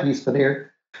out of that piece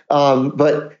veneer.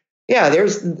 But yeah,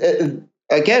 there's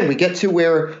again we get to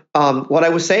where what I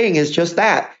was saying is just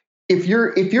that. If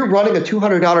you're running a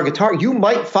 $200 guitar, you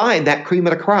might find that cream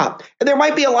of the crop, and there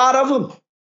might be a lot of them.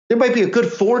 There might be a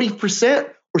good 40%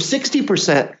 or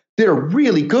 60% that are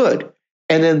really good,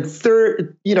 and then 30%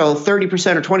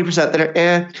 or 20% that are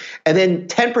and then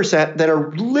 10% that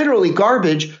are literally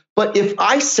garbage. But if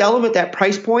I sell them at that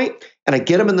price point and I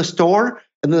get them in the store,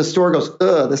 and then the store goes,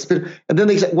 and then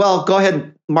they say, well, go ahead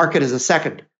and mark it as a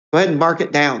second. Go ahead and mark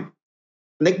it down,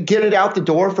 and they can get it out the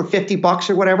door for $50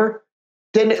 or whatever.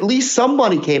 Then at least some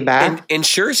money came back. In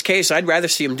Shure's case, I'd rather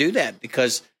see him do that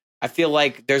because I feel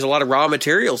like there's a lot of raw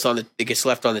materials that gets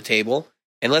left on the table.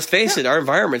 And let's face it, our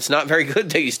environment's not very good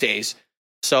these days.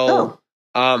 So,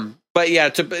 but yeah,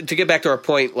 to get back to our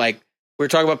point, like we're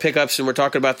talking about pickups and we're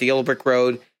talking about the Yellow Brick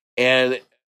Road, and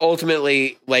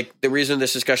ultimately, like the reason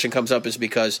this discussion comes up is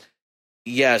because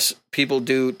yes, people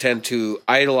do tend to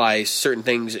idolize certain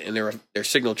things in their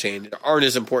signal chain that aren't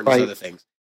as important as other things.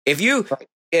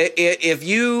 If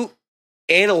you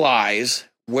analyze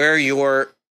where your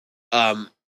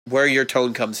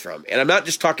tone comes from, and I'm not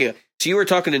just talking. So you were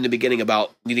talking in the beginning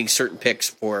about needing certain picks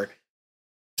for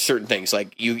certain things,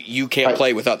 like you can't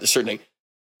play without the certain thing.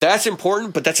 That's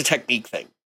important, but that's a technique thing.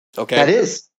 Okay, that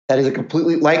is a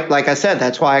completely like I said.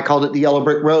 That's why I called it the Yellow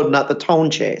Brick Road, not the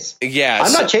tone chase. Yeah,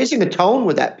 I'm not chasing the tone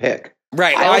with that pick.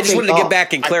 Right. I just wanted to get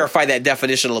back and clarify that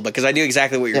definition a little bit because I knew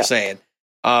exactly what you're saying.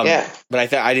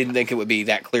 But I didn't think it would be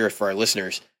that clear for our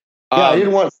listeners. I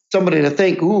didn't want somebody to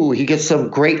think, "Ooh, he gets some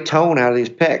great tone out of these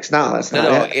picks." No, that's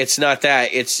not it. It's not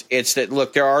that. It's that.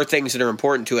 Look, there are things that are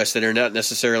important to us that are not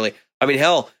necessarily. I mean,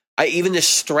 hell, even the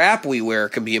strap we wear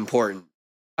can be important.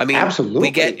 I mean,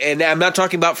 absolutely. And I'm not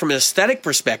talking about from an aesthetic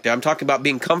perspective. I'm talking about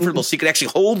being comfortable so you can actually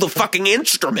hold the fucking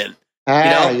instrument.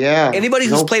 Yeah. Anybody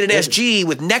who's played an SG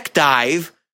with neck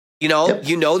dive, you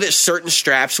know that certain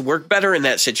straps work better in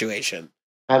that situation.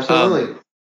 Absolutely.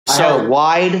 I have a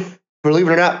wide, believe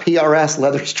it or not, PRS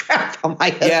leather strap on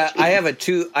my SG. Yeah, I have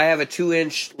a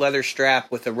 2-inch leather strap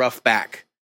with a rough back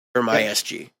for my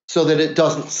SG, so that it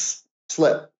doesn't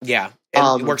slip. Yeah,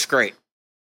 and it works great.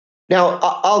 Now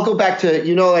I'll go back to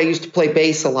I used to play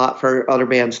bass a lot for other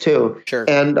bands too. Sure.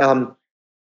 And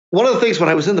one of the things when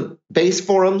I was in the bass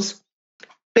forums,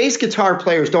 bass guitar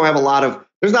players don't have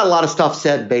there's not a lot of stuff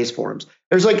said in bass forums.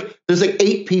 There's like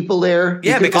 8 people there.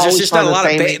 Yeah, because there's just not a lot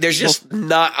of there's just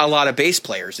not a lot of bass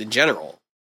players in general.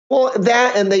 Well,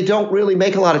 that and they don't really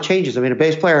make a lot of changes. I mean, a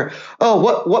bass player. Oh,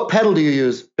 what pedal do you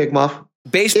use, Big Muff?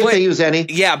 Bass if they use any.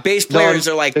 Yeah, bass players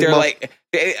are like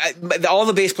all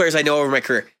the bass players I know over my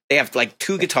career. They have like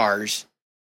 2 guitars,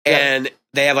 and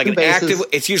they have like an active.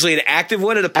 It's usually an active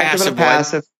one and a passive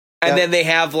one, and then they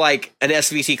have like an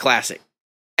SVC Classic,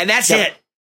 and that's it.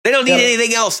 They don't need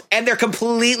anything else, and they're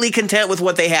completely content with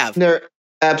what they have.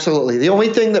 Absolutely. The only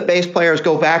thing that bass players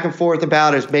go back and forth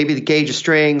about is maybe the gauge of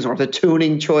strings or the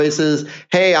tuning choices.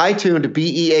 Hey, I tuned to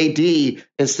BEAD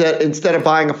instead of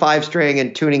buying a 5-string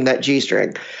and tuning that G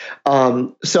string.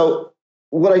 So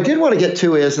what I did want to get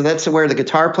to is, and that's where the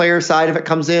guitar player side of it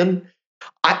comes in.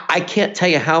 I can't tell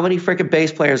you how many freaking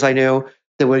bass players I knew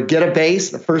that would get a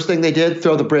bass. The first thing they did,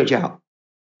 throw the bridge out.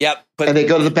 Yep. And they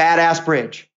go to the badass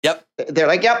bridge. Yep. They're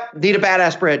like, need a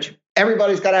badass bridge.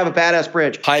 Everybody's got to have a badass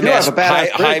bridge. High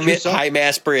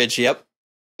mass bridge. Yep.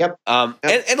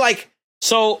 And like,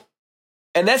 so,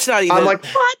 and that's not even. I'm like,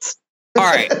 what? All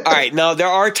right. Now there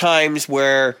are times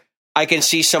where I can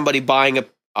see somebody buying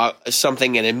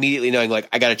something and immediately knowing like,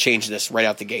 I got to change this right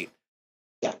out the gate.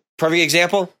 Yeah. Perfect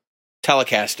example,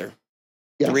 Telecaster.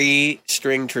 Yeah.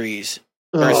 3-string trees.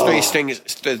 Or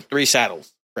 3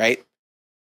 saddles, right?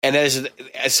 And as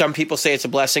some people say it's a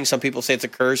blessing, some people say it's a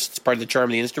curse. It's part of the charm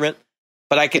of the instrument.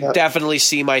 But I could definitely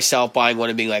see myself buying one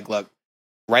and being like, look,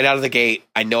 right out of the gate,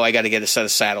 I know I got to get a set of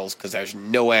saddles because there's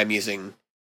no way I'm using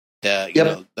the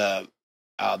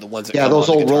ones that those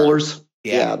old rollers.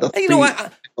 Yeah. You know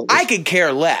what? I could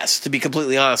care less, to be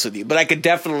completely honest with you. But I could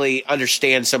definitely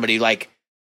understand somebody like,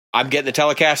 I'm getting the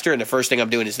Telecaster and the first thing I'm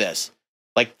doing is this.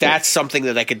 Like, that's something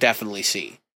that I could definitely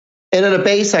see. And in a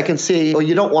bass, I can see,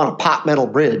 you don't want a pop metal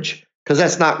bridge because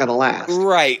that's not going to last.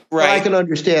 Right. But I can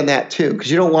understand that too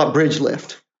because you don't want bridge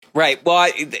lift. Right.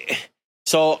 Well,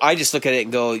 so I just look at it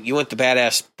and go, you want the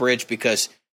badass bridge because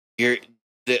it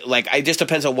just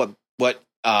depends on what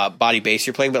body bass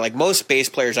you're playing. But like most bass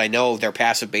players I know, their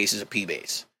passive bass is a P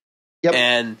bass. Yep.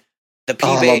 And the P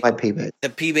bass. I love my P bass. The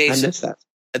P bass. I miss that.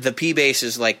 The P bass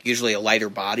is like usually a lighter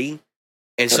body.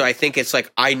 And so I think it's like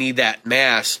I need that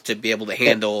mass to be able to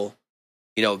handle,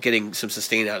 getting some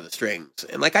sustain out of the strings.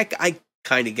 And like I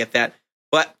kind of get that.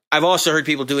 But I've also heard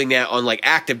people doing that on like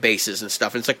active basses and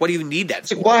stuff. And it's like, what do you need that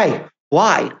for?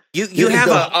 Why? You have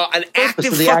an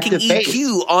active fucking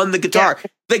EQ on the guitar. Yeah.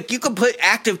 Like you can put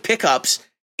active pickups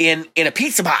in a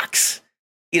pizza box,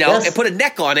 and put a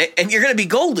neck on it, and you're going to be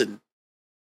golden.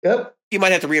 Yep. You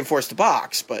might have to reinforce the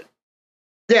box, but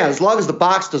yeah, as long as the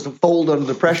box doesn't fold under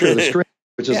the pressure of the string,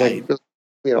 which is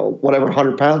whatever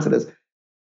 100 pounds it is.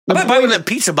 I might buy one of the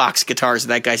pizza box guitars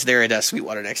that guy's there at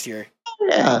Sweetwater next year.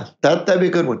 Yeah, that'd be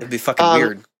a good one. It'd be fucking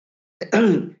weird.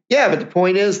 Yeah, but the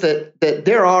point is that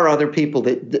there are other people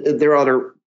there are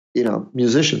other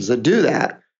musicians that do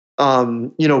that.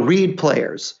 Reed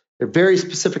players. They're very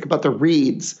specific about their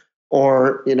reeds.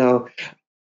 Or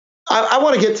I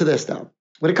want to get to this though.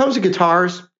 When it comes to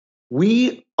guitars,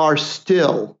 we are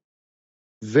still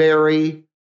very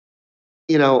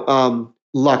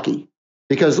lucky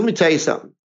because let me tell you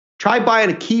something. Try buying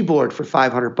a keyboard for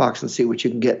 $500 and see what you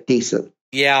can get decent.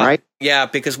 Yeah, right. Yeah,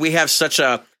 because we have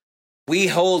we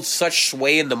hold such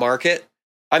sway in the market.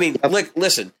 I mean,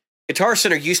 listen, Guitar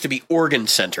Center used to be Organ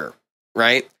Center,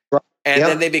 right? And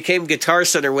then they became Guitar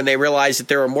Center when they realized that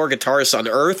there were more guitarists on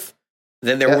Earth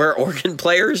than there were organ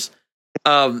players.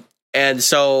 And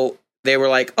so they were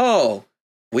like, oh,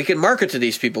 we can market to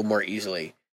these people more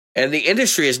easily. And the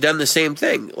industry has done the same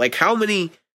thing. Like, how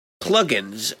many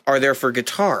plugins are there for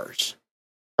guitars?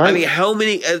 Right. I mean, how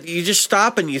many? You just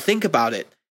stop and you think about it.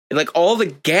 And like all the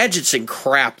gadgets and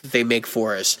crap that they make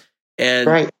for us.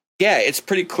 And yeah, it's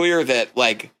pretty clear that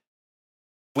like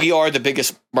We are the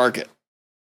biggest market.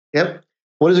 Yep.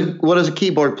 What does a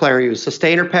keyboard player use?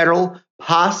 Sustainer pedal,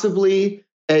 possibly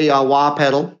a wah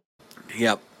pedal.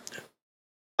 Yep.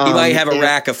 He might have a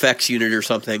rack effects unit or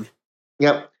something.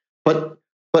 Yep. But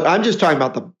I'm just talking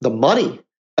about the money.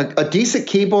 A decent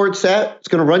keyboard set is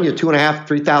going to run you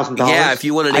 $2,500–$3,000. Yeah, if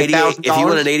you want an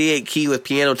 88 key with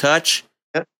piano touch,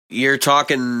 yep, you're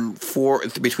talking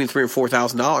between $3,000 and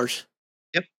 $4,000.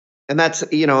 Yep, and that's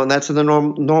in the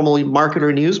normal market or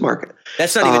used market.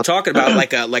 That's not even talking about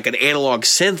like an analog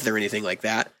synth or anything like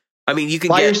that. I mean, you can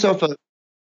buy yourself a.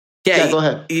 Yeah, go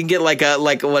ahead. You can get like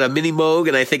a mini Moog,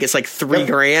 and I think it's like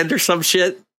 $3,000 or some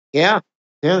shit. Yeah,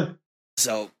 yeah.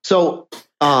 So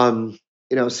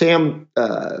Sam,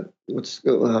 what's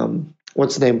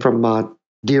the name from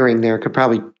Deering there could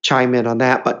probably chime in on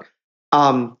that. But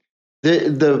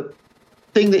the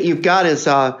thing that you've got is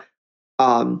then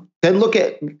look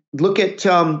at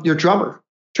your drummer.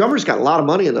 Drummer's got a lot of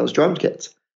money in those drum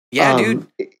kits. Yeah, dude.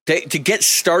 To get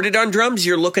started on drums,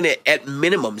 you're looking at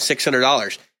minimum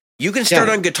 $600. You can start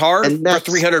on guitar for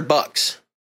 $300.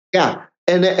 Yeah,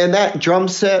 and that drum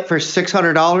set for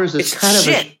 $600 is kind of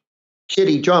a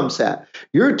shitty drum set.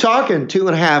 You're talking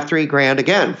 $2,500–$3,000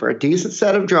 again for a decent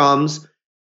set of drums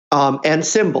and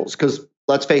cymbals. Because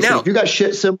let's face it, if you got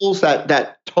shit cymbals,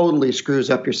 that totally screws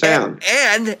up your sound.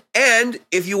 And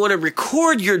if you want to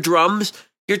record your drums,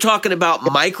 you're talking about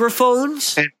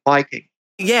microphones and miking.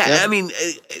 Yeah, yep. I mean,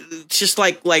 it's just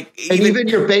like and even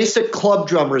your basic club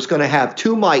drummer is going to have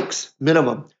 2 mics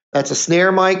minimum. That's a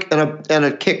snare mic and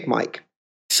a kick mic.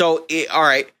 So all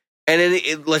right. And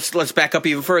then let's back up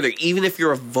even further. Even if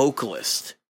you're a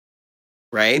vocalist,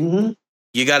 right? Mm-hmm.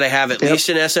 You got to have at least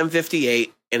an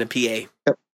SM58 and a PA.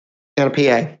 Yep. And a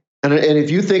PA. And if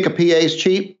you think a PA is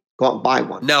cheap, go out and buy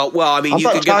one. No, well, I mean, you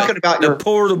can get the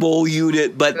portable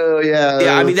unit, but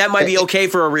I mean, that might be okay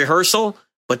for a rehearsal,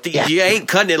 but you ain't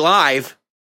cutting it live.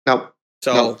 No.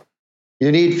 So. No.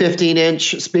 You need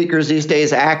 15-inch speakers these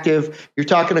days active. You're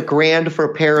talking $1,000 for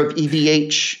a pair of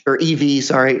EV,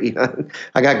 sorry.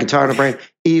 I got guitar in the brain.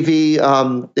 EV,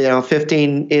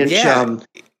 15-inch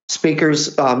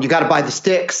speakers. You got to buy the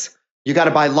sticks. You got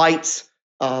to buy lights.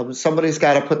 Somebody's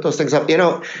got to put those things up.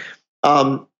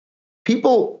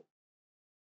 People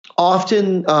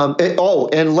often,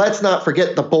 and let's not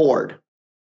forget the board.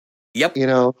 Yep.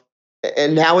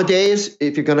 And nowadays,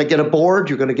 if you're going to get a board,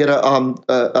 you're going to get an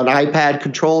iPad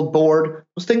controlled board.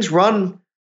 Those things run,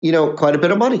 quite a bit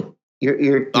of money.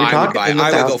 You're talking.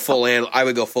 I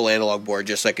would go full analog board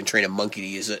just so I can train a monkey to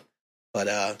use it. But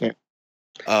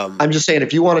I'm just saying,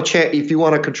 if you want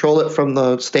to control it from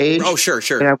the stage, sure,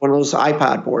 you can have one of those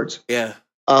iPod boards. Yeah.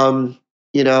 And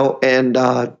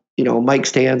mic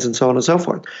stands and so on and so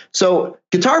forth. So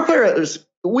guitar players,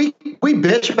 we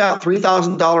bitch about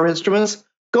 $3,000 instruments.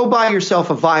 Go buy yourself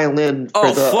a violin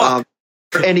for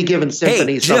any given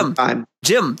symphony sometime.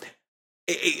 Jim,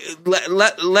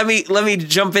 let me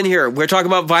jump in here. We're talking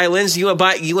about violins. You want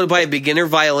to buy a beginner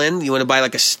violin? You want to buy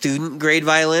like a student grade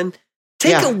violin?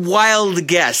 Take a wild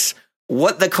guess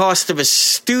what the cost of a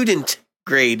student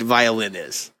grade violin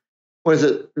is. What is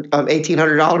it?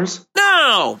 $1,800?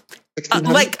 No.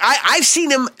 I've seen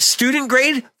them student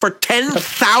grade for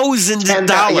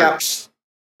 $10,000. Yeah.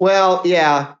 Well,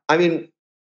 yeah. I mean,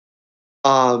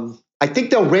 I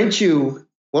think they'll rent you.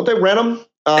 Won't they rent them?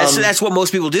 That's what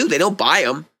most people do. They don't buy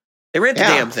them. They rent the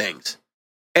damn things.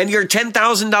 And your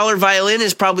 $10,000 violin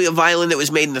is probably a violin that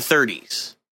was made in the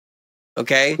 30s.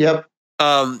 Okay. Yep.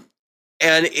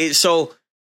 So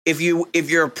if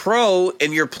you're a pro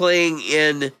and you're playing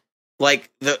in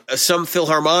like some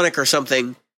Philharmonic or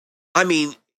something, I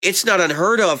mean, it's not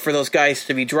unheard of for those guys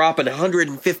to be dropping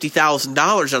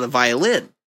 $150,000 on a violin.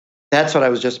 That's what I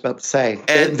was just about to say.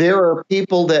 And there are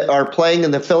people that are playing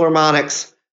in the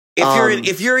Philharmonics.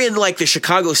 If you're in like the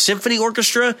Chicago Symphony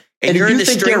Orchestra and you're in the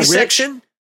string section,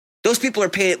 those people are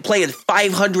playing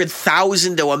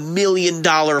 $500,000 to $1 million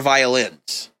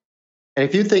violins. And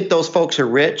if you think those folks are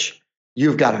rich,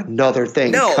 you've got another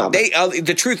thing. No,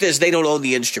 the truth is they don't own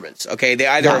the instruments. Okay, they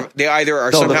either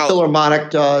are somehow the Philharmonic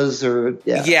does, or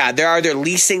they're either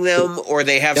leasing them or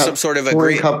they have some sort of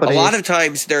agreement. A lot of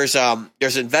times there's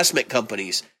investment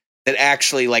companies that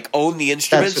actually like own the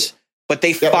instruments, but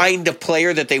they find a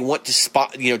player that they want to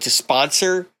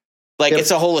sponsor. Like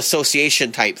it's a whole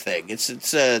association type thing.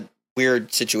 It's a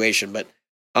weird situation, but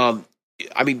I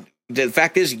mean the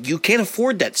fact is you can't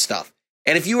afford that stuff.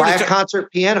 And if you were buy a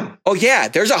concert piano,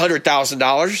 there's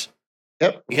 $100,000.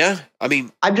 Yep. Yeah, I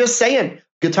mean, I'm just saying,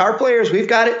 guitar players, we've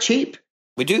got it cheap.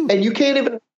 We do, and you can't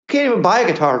even buy a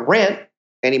guitar and rent.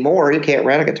 anymore. You can't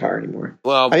rent a guitar anymore.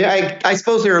 Well, I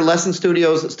suppose there are lesson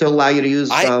studios that still allow you to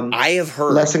use I have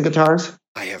heard lesson guitars.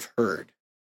 I have heard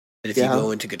that if you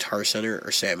go into Guitar Center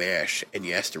or Sam Ash and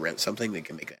you ask to rent something, they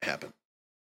can make that happen.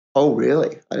 Oh,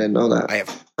 really? I didn't know that. I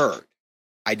have heard.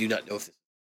 I do not know if this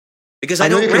because I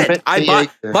don't rent.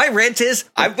 My rent is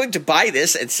I'm going to buy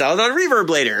this and sell it on Reverb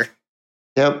later.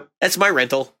 Yep. That's my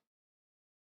rental.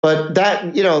 But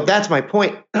that's my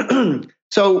point.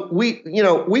 So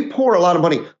we pour a lot of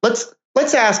money. Let's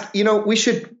ask, we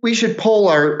should poll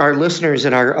our listeners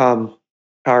and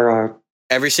our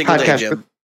every single day, Jim.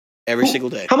 Every single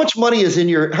day. How much money is in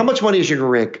your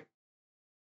rig?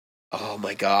 Oh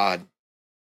my God.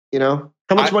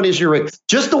 How much money is your rig?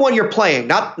 Just the one you're playing,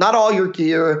 not all your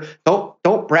gear.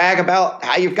 Don't brag about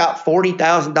how you've got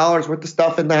 $40,000 worth of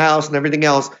stuff in the house and everything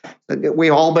else.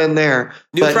 We've all been there.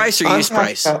 New price or used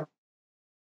price?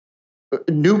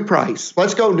 New price.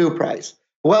 Let's go new price.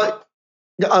 Well,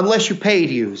 unless you paid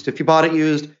used. If you bought it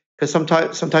used, because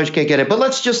sometimes you can't get it. But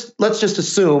let's just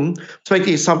assume. Let's make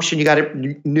the assumption you got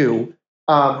it new.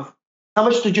 How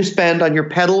much did you spend on your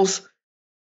pedals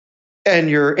and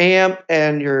your amp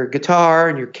and your guitar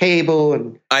and your cable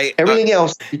and everything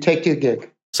else you take to a gig?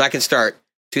 So I can start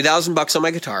 $2,000 on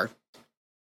my guitar,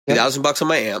 $2,000 on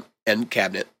my amp and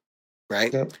cabinet,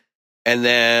 right? Yep. And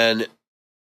then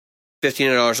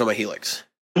 $1,500 on my Helix.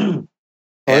 There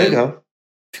you go.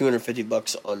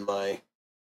 $250 on my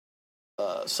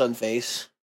Sunface.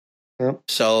 Yep.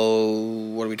 So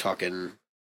what are we talking?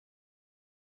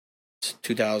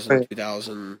 $2,000,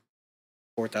 $4,000,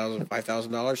 $5,000,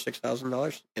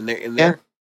 $6,000 in there. Yeah.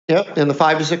 Yep, in the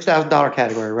 $5,000 to $6,000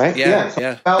 category, right?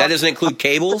 Yeah. That doesn't include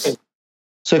cables.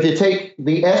 So if you take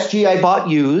the SG I bought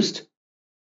used,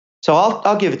 so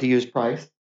I'll give it the used price.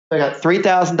 I got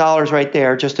 $3,000 right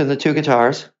there, just in the two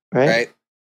guitars, right?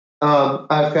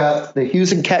 I've got the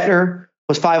Hughes and Kettner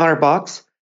was $500.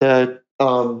 The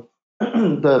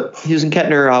Hughes and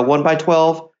Kettner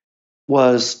 1x12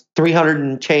 was $300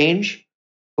 and change.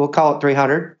 We'll call it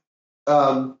 $300.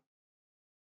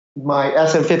 My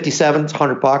SM57 is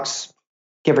 $100,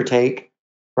 give or take,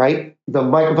 right? The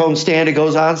microphone stand it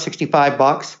goes on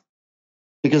 $65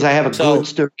 because I have a good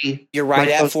sturdy. You're right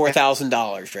at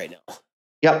 $4,000 right now.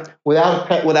 Yep, without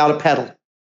a pedal.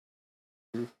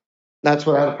 That's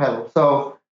without a pedal.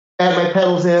 So add my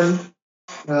pedals in,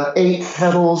 8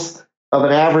 pedals of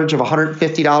an average of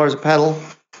 $150 a pedal.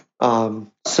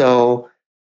 So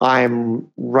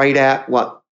I'm right at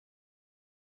what?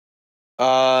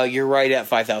 You're right at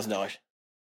 $5,000.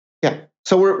 Yeah.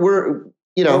 So we're we're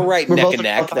right neck and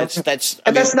neck.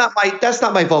 That's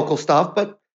not my vocal stuff,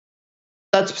 but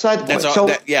that's beside the point.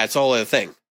 It's a whole other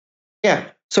thing. Yeah.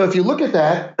 So if you look at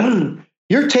that,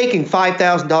 you're taking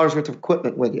 $5,000 worth of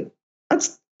equipment with you. And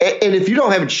if you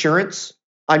don't have insurance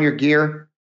on your gear,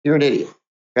 you're an idiot.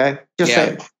 Okay. Just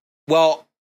saying. Well,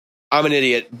 I'm an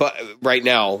idiot, but right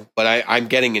now, I'm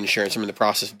getting insurance. I'm in the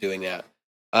process of doing that.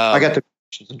 I got the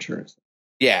insurance.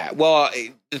 Yeah. Well,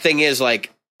 the thing is,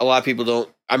 like, a lot of people don't.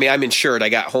 I mean, I'm insured. I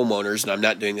got homeowners, and I'm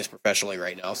not doing this professionally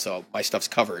right now, so my stuff's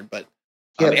covered. But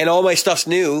and all my stuff's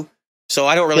new, so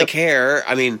I don't really care.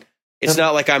 I mean, it's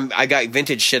not like I got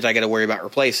vintage shit I got to worry about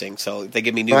replacing. So if they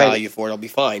give me new value for it, I'll be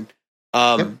fine.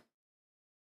 But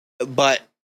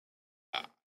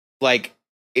like,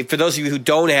 for those of you who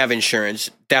don't have insurance,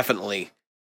 definitely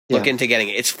look into getting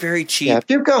it. It's very cheap. Yeah, if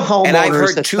you go homeowners, and I've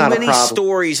heard too many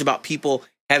stories about people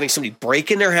having somebody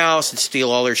break in their house and steal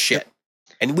all their shit.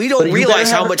 And we don't realize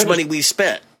how much money we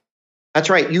spent. That's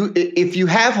right. If you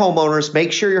have homeowners,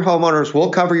 make sure your homeowners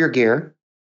will cover your gear.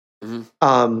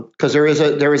 Because there is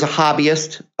a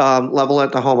hobbyist level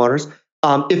at the homeowners.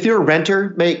 If you're a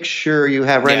renter, make sure you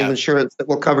have rental insurance that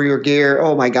will cover your gear.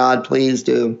 Oh my God, please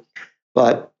do.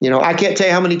 But I can't tell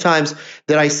you how many times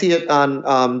that I see it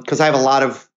on because I have a lot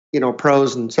of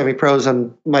pros and semi-pros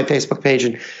on my Facebook page,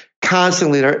 and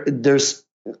constantly there's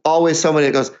always somebody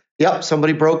that goes, "Yep,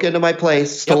 somebody broke into my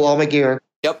place, stole all my gear."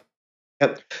 Yep.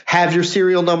 Have your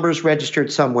serial numbers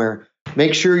registered somewhere.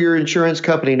 Make sure your insurance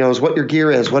company knows what your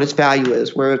gear is, what its value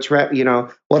is, where it's what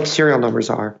the serial numbers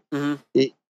are. You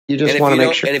just want to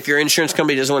make sure. And if your insurance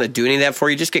company doesn't want to do any of that for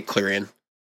you, just get Clearian.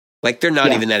 Like, they're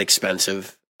not even that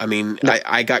expensive. I mean, no.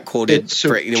 I got quoted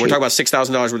for, we're talking about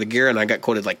 $6,000 worth of gear, and I got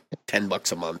quoted like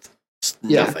 $10 a month. It's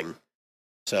nothing.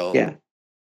 So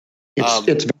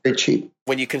it's very cheap.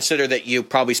 When you consider that you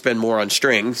probably spend more on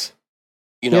strings,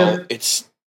 it's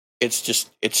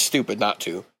stupid not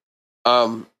to.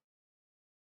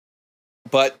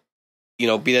 But be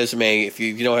that as it may, if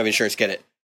you don't have insurance, get it.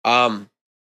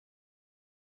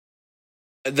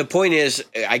 The point is,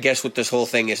 I guess, with this whole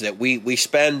thing is that we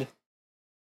spend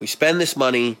this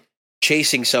money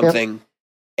chasing something,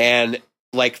 and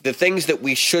like the things that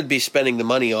we should be spending the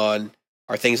money on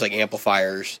are things like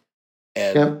amplifiers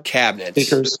and cabinets,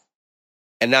 speakers,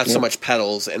 and not so much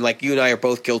pedals. And like you and I are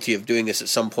both guilty of doing this at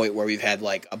some point where we've had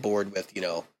like a board with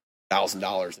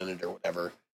 $1,000 in it or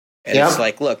whatever, and it's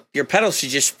like, look, your pedals should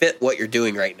just fit what you're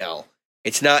doing right now.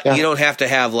 It's not you don't have to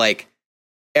have like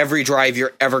every drive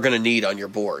you're ever going to need on your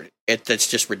board. That's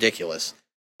just ridiculous.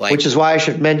 Like, which is why I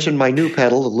should mention my new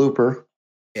pedal, the Looper.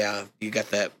 Yeah, you got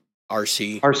that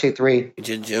RC3.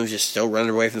 Jim's just still running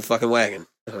away from the fucking wagon.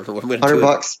 I don't know what I'm going to do.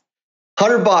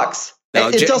 $100. No,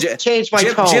 it doesn't change my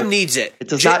tone. Jim needs it. It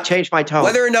does not change my tone.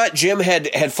 Whether or not Jim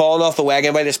had fallen off the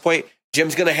wagon by this point,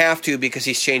 Jim's going to have to because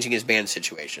he's changing his band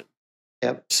situation.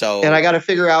 Yep. So, and I got to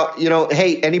figure out,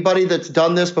 hey, anybody that's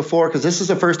done this before, because this is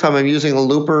the first time I'm using a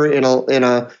Looper in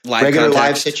a regular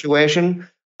live situation.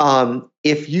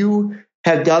 If you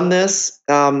have done this,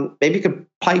 maybe you could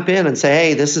pipe in and say,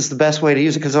 hey, this is the best way to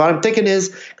use it. Because what I'm thinking is,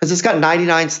 because it's got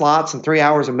 99 slots and 3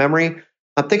 hours of memory,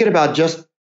 I'm thinking about just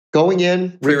going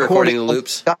in, recording the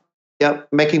loops.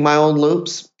 Making my own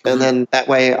loops, and then that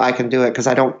way I can do it because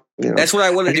I don't. That's what I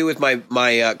want to do with my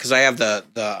because I have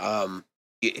the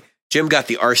Jim got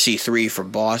the RC3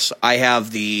 from Boss. I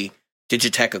have the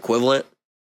Digitech equivalent.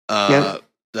 What's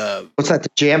that? The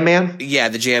Jam Man? Yeah,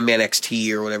 the Jam Man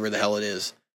XT or whatever the hell it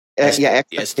is.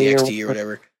 SDXT or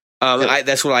whatever.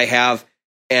 That's what I have,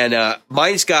 and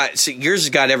mine's got. Yours has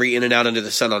got every in and out under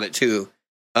the sun on it too.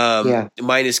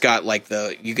 Mine has got like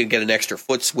you can get an extra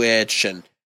foot switch, and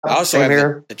I also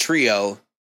have the Trio.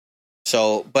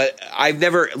 So, but I've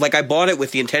never I bought it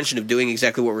with the intention of doing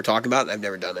exactly what we're talking about, and I've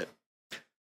never done it.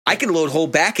 I can load whole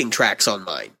backing tracks on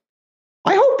mine.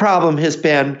 My whole problem has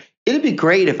been, it'd be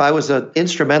great if I was an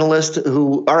instrumentalist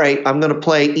who, all right, I'm going to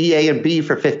play E, A, and B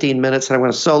for 15 minutes and I'm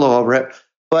going to solo over it.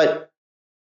 But,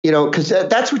 because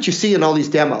that's what you see in all these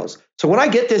demos. So when I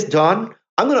get this done,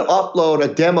 I'm going to upload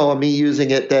a demo of me using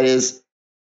it that is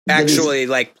actually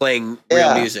like playing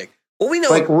real music. Well, we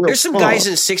know there's some guys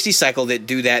in 60 Cycle that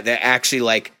do that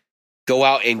actually go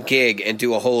out and gig and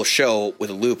do a whole show with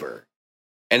a looper.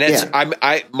 And that's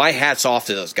my hat's off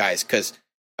to those guys because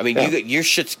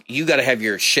you got to have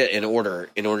your shit in order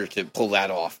to pull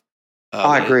that off.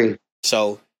 I agree.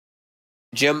 So,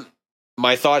 Jim,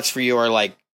 my thoughts for you are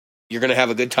you're going to have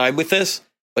a good time with this,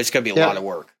 but it's going to be a lot of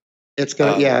work. It's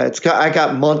going I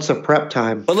got months of prep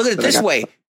time. But look at it this way: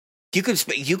 you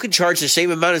could charge the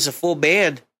same amount as a full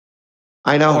band.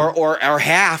 I know, or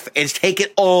half, and take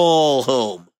it all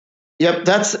home. Yep,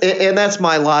 that's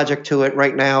my logic to it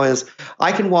right now is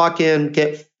I can walk in,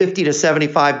 get $50 to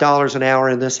 $75 an hour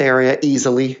in this area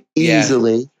easily,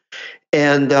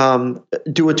 and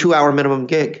do a 2-hour minimum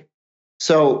gig.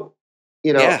 So,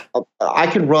 I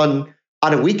can run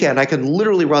on a weekend. I can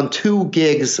literally run 2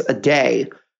 gigs a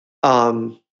day,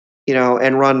 and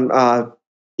run,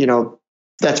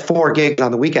 that's 4 gigs on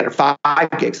the weekend or 5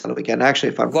 gigs on the weekend. Actually,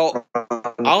 if I'm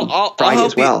I'll Friday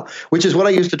as well, which is what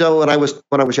I used to do when I was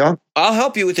young. I'll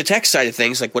help you with the tech side of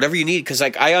things, whatever you need, because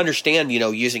I understand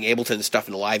using Ableton and stuff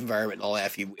in a live environment and all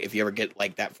that. If you ever get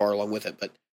that far along with it,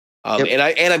 but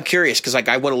and I'm curious because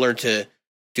I want to learn to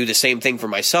do the same thing for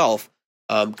myself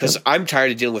because I'm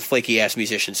tired of dealing with flaky ass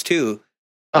musicians too.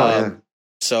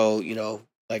 So we'll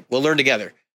learn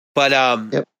together, but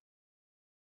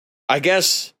I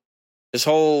guess. This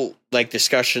whole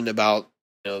discussion about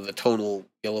the tonal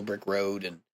Yellow Brick Road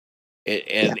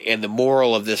and the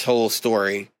moral of this whole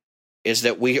story is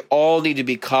that we all need to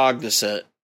be cognizant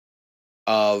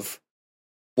of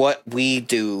what we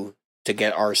do to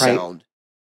get our sound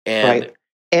and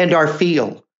our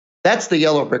feel. That's the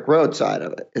Yellow Brick Road side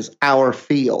of it, is our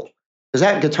feel. Does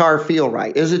that guitar feel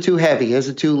right? Is it too heavy? Is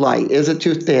it too light? Is it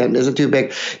too thin? Is it too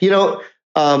big?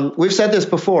 We've said this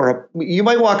before. You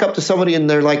might walk up to somebody and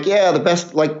they're like, "Yeah, the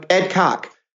best," like Ed Koch.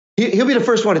 He'll be the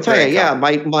first one to tell you, "Yeah,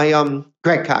 my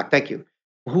Greg Koch." Thank you.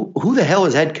 Who the hell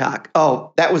is Ed Koch?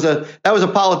 Oh, that was a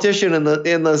politician in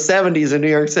the 70s in New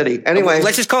York City. Anyway,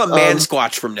 let's just call him Man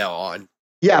Squatch from now on.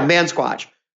 Yeah, Man Squatch.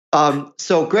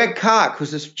 So Greg Koch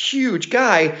was this huge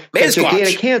guy,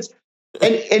 gigantic hands,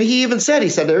 and he even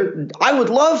said, I would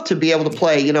love to be able to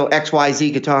play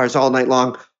XYZ guitars all night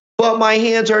long. But my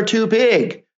hands are too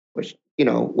big, which,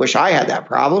 wish I had that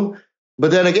problem. But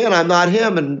then again, I'm not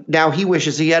him. And now he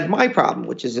wishes he had my problem,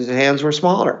 which is his hands were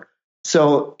smaller.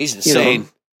 So he's insane.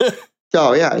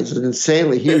 He's an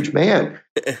insanely huge man.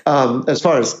 As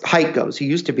far as height goes, he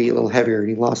used to be a little heavier and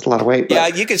he lost a lot of weight.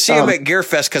 But, you could see him at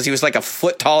Gearfest because he was a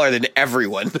foot taller than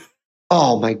everyone.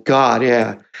 Oh my God.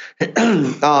 Yeah.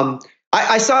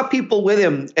 I saw people with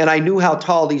him and I knew how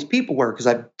tall these people were because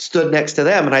I stood next to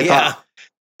them and I thought,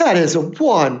 That is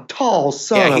one tall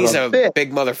son Yeah, of he's a a bitch.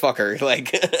 big motherfucker. Like,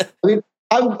 I mean,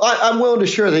 I'm willing to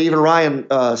sure that even Ryan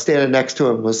standing next to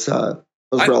him was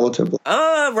relatively.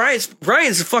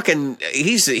 Ryan's fucking.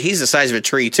 He's the size of a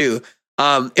tree too.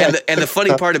 And the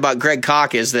funny part about Greg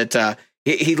Koch is that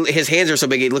his hands are so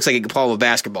big he looks like he can palm a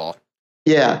basketball.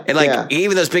 Yeah, and like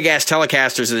even those big ass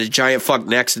Telecasters and the giant fuck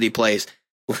necks that he plays.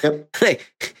 Yep.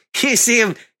 You see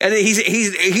him, and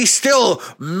he's still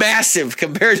massive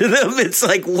compared to them. It's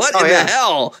like, what in the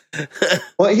hell?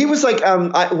 Well, he was like,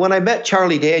 when I met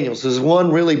Charlie Daniels, this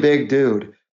one really big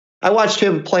dude. I watched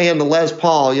him playing the Les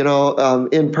Paul,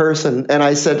 in person, and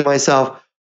I said to myself,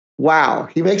 wow,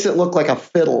 he makes it look like a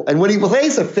fiddle. And when he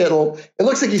plays a fiddle, it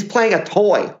looks like he's playing a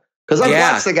toy. Because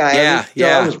I watched the guy.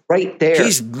 I was right there.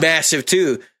 He's massive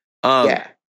too. So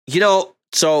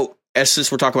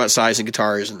since we're talking about size and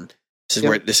guitars, and this is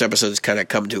where this episode is kind of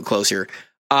coming to a close here.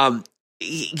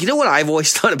 You know what I've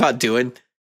always thought about doing,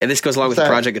 and this goes along with the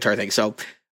project guitar thing. So,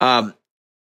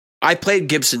 I played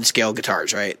Gibson scale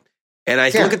guitars, right? And I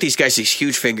look at these guys, these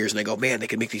huge fingers, and I go, man, they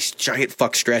can make these giant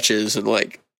fuck stretches, and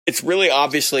like it's really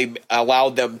obviously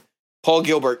allowed them. Paul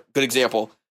Gilbert, good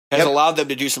example, has allowed them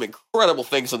to do some incredible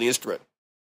things on the instrument.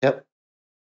 Yep.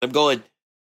 I'm going,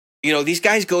 these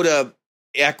guys go to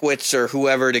Equitz or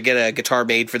whoever to get a guitar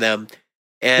made for them.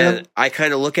 And I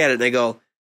kind of look at it and I go,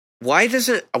 why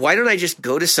don't I just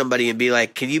go to somebody and be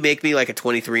like, can you make me like a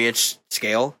 23-inch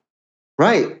scale?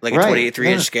 Right. Like a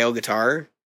 23-inch scale guitar?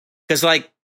 Because like,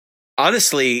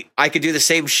 honestly, I could do the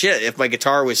same shit if my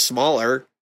guitar was smaller.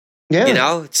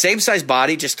 Yeah. Same size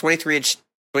body, just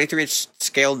 23-inch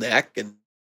scale neck. And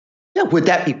yeah, would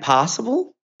that be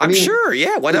possible? I'm sure.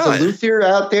 Yeah, why not? There's a luthier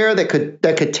out there that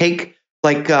could take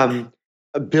like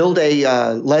build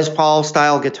a Les Paul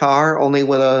style guitar only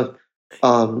with a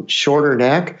shorter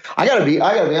neck. I gotta be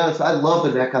honest. I love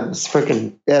the neck on this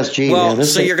freaking SG. Well, man.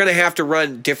 So you're gonna have to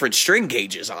run different string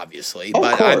gauges, obviously. Of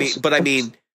but course. I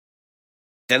mean,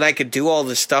 then I could do all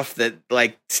the stuff that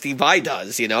like Steve Vai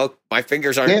does. My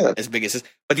fingers aren't as big as this.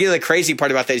 But the crazy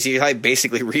part about that is you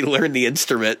basically relearn the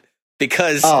instrument.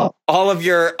 Because all of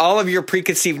your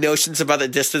preconceived notions about the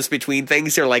distance between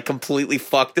things are like completely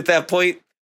fucked at that point.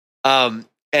 And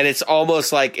it's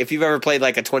almost like if you've ever played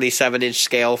like a 27-inch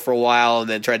scale for a while and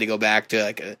then tried to go back to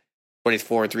like a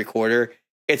 24 3/4,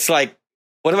 it's like,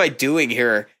 what am I doing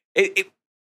here?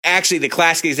 Actually, the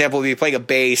classic example would be playing a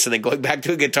bass and then going back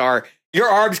to a guitar. Your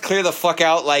arms clear the fuck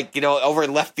out like, over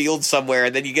in left field somewhere,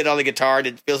 and then you get on the guitar and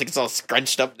it feels like it's all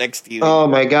scrunched up next to you. Oh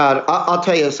my God. I'll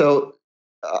tell you. So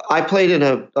I played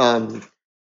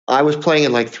I was playing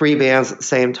in like 3 bands at the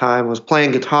same time. I was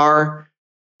playing guitar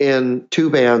in 2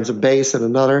 bands, a bass in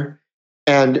another.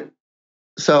 And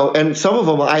some of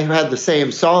them I had the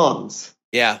same songs.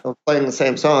 Yeah. I was playing the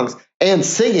same songs and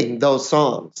singing those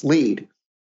songs lead.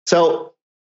 So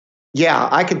yeah,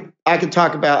 I could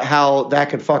talk about how that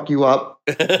could fuck you up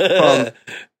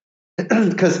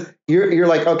because you're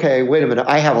like, okay, wait a minute,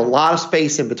 I have a lot of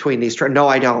space in between these tracks. No,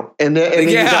 I don't. And then I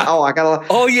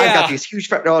got these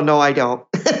huge. No, I don't.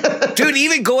 Dude,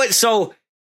 even going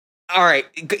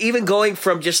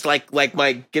from just like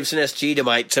my Gibson SG to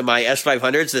my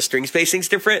S500s, the string spacing's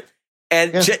different,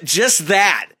 and just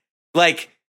that, like,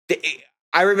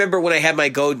 I remember when I had my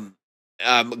Godin,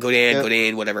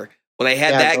 whatever. When I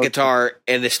had that guitar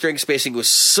and the string spacing was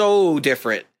so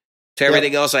different to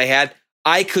everything else I had,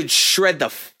 I could shred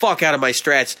the fuck out of my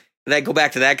strats, and I'd go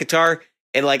back to that guitar,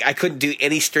 and like I couldn't do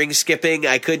any string skipping.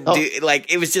 I couldn't do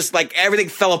it was just like everything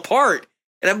fell apart.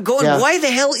 And I'm going, why the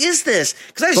hell is this?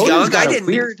 Because I was young.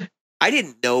 I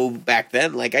didn't know back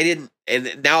then. Like I didn't,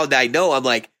 and now that I know, I'm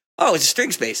like, oh, it's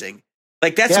string spacing.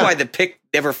 Like that's why the pick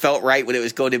never felt right when it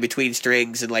was going in between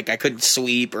strings, and like I couldn't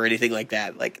sweep or anything like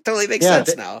that. Like it totally makes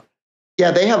sense now.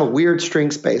 Yeah, they have a weird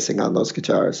string spacing on those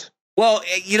guitars. Well,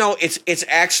 it's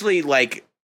actually like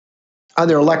on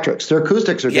their electrics. Their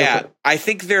acoustics are different. I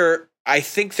think they're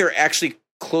actually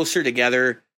closer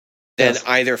together than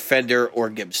either Fender or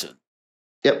Gibson.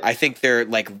 Yep. I think they're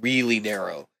like really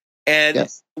narrow, and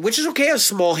which is okay on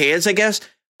small hands, I guess.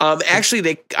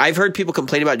 Actually, I've heard people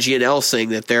complain about G&L saying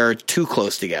that they're too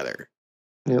close together,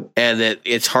 and that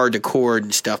it's hard to chord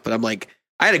and stuff. But I'm like,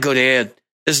 I had to go to Ann.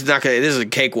 This is a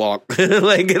cakewalk.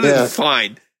 Like this is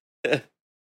fine.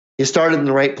 You started in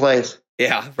the right place.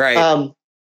 Yeah, right.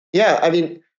 I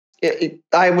mean,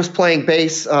 I was playing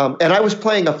bass, and I was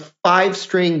playing a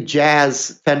 5-string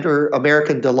jazz Fender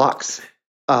American Deluxe.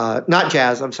 Not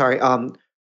jazz, I'm sorry.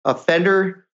 A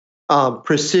Fender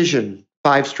Precision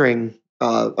 5-string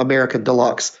American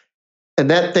Deluxe. And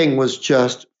that thing was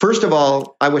just, first of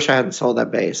all, I wish I hadn't sold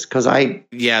that bass because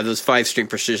those 5-string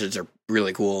Precisions are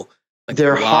really cool. Like,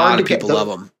 they're a hard lot to of get. people love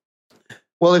them.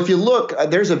 Well, if you look,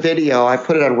 there's a video. I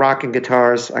put it on Rockin'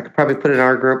 Guitars. I could probably put it in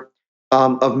our group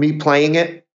of me playing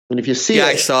it. And if you see it,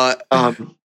 I saw it.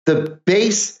 The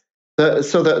bass,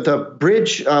 the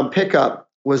bridge pickup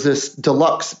was this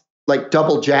deluxe, like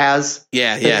double jazz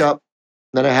pickup.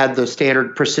 Then I had the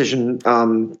standard precision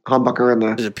humbucker and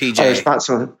There's a PJ. other spot.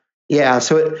 So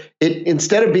it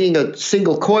instead of being a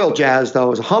single coil jazz, though, it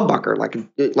was a humbucker,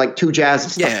 like two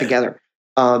jazzes stuck together.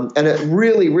 And it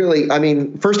really, really, I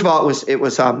mean, first of all, it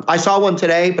was I saw one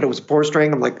today, but it was a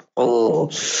 4-string. I'm like, oh,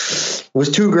 it was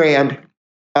 $2,000.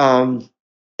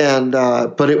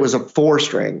 But it was a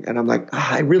 4-string, and I'm like,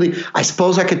 I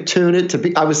suppose I could tune it to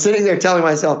be. I was sitting there telling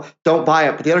myself, don't buy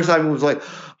it. But the other side was like,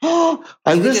 oh,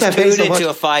 I miss that bass so much. Tune it to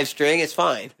a 5-string, it's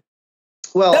fine.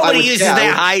 Well, nobody uses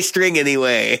that high string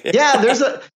anyway. Yeah,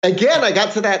 I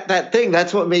got to that thing.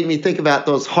 That's what made me think about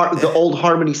the old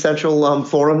Harmony Central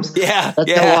forums. Yeah, that's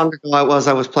how long ago I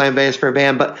was playing bass for a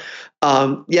band. But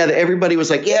everybody was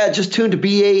like, just tune to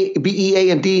B, E,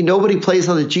 A, and D. Nobody plays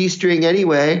on the G string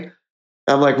anyway.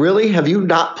 I'm like, really? Have you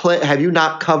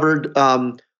not covered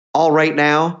All Right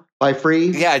Now by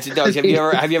Free? Yeah, it does. Have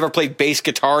you ever played bass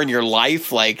guitar in your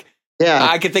life? Like,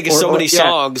 I can think of so many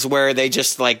songs where they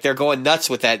just like they're going nuts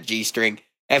with that G string.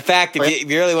 In fact, if you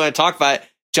really want to talk about it,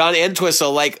 John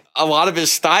Entwistle, like a lot of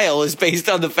his style is based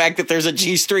on the fact that there's a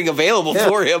G string available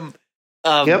for him.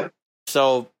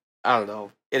 So I don't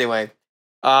know. Anyway,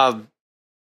 we're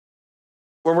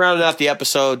rounding out the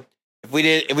episode. If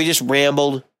we just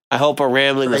rambled, I hope our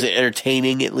rambling was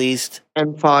entertaining at least.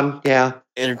 And fun, yeah.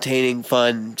 Entertaining,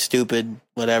 fun, stupid,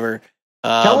 whatever.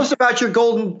 Tell us about your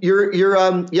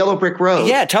Yellow Brick Road.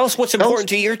 Yeah, tell us what's important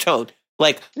to your tone.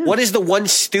 Like, what is the one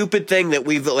stupid thing that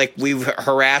we've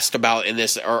harassed about in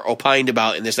this or opined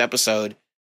about in this episode?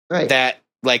 Right. That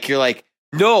like you're like,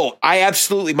 no,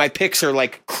 my picks are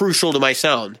like crucial to my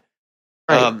sound.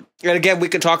 Right. And again, we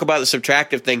can talk about the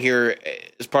subtractive thing here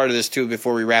as part of this too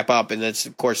before we wrap up, and that's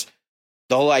of course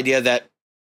the whole idea that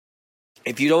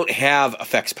if you don't have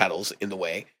effects pedals in the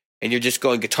way and you're just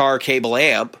going guitar, cable,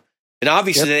 amp, and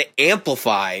obviously that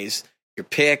amplifies your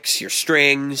picks, your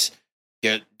strings,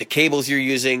 the cables you're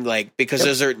using, like because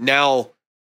those are now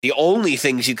the only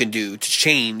things you can do to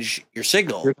change your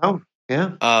signal.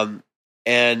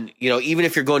 And even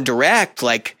if you're going direct,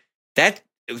 like that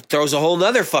throws a whole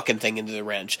nother fucking thing into the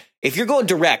wrench. If you're going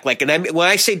direct, like, and when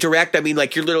I say direct, I mean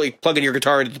like you're literally plugging your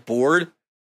guitar into the board.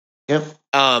 Yep.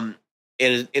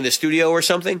 In the studio or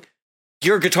something,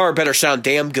 your guitar better sound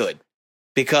damn good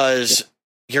because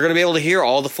you're going to be able to hear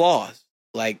all the flaws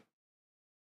like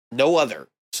no other.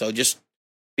 So just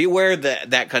be aware of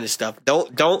that kind of stuff.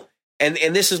 Don't, and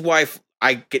this is why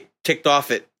I get ticked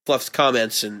off at Fluff's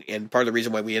comments and part of the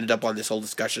reason why we ended up on this whole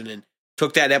discussion and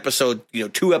took that episode,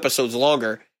 2 episodes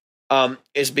longer,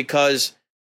 is because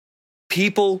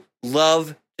people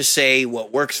love to say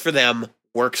what works for them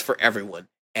works for everyone.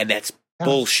 And that's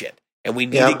bullshit. And we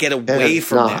need to get away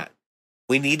from that.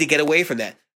 We need to get away from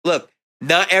that. Look,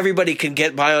 not everybody can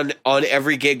get by on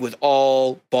every gig with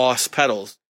all Boss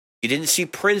pedals. You didn't see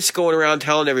Prince going around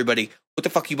telling everybody, what the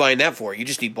fuck are you buying that for? You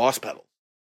just need Boss pedals.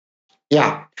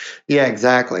 Yeah. Yeah,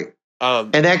 exactly.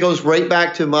 And that goes right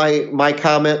back to my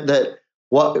comment that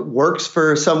what works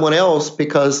for someone else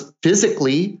because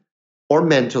physically or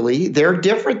mentally, they're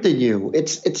different than you.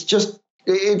 It's just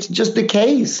the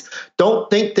case. Don't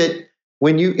think that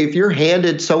if you're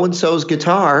handed so-and-so's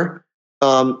guitar,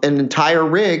 an entire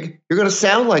rig, you're going to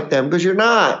sound like them because you're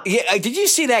not. Yeah, did you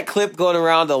see that clip going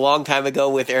around a long time ago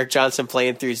with Eric Johnson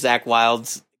playing through Zakk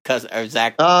Wylde's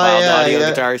audio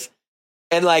guitars?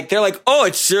 And like they're like, oh,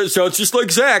 it's just like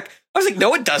Zakk. I was like,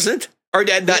 no, it doesn't. Or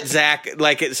not Zakk.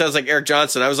 Like it sounds like Eric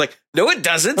Johnson. I was like, no, it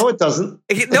doesn't. No, it doesn't.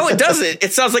 No, it doesn't.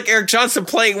 It sounds like Eric Johnson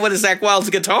playing one of Zakk Wylde's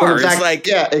guitar. It's like,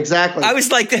 yeah, exactly. I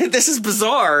was like, this is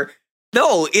bizarre.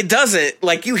 No, it doesn't.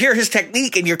 Like you hear his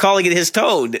technique and you're calling it his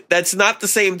tone. That's not the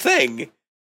same thing.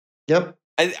 Yep.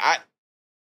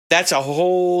 That's a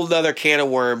whole nother can of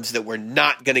worms that we're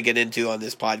not going to get into on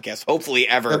this podcast. Hopefully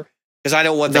ever. Because I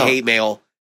don't want the hate mail.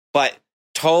 But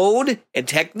tone and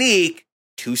technique,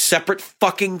 2 separate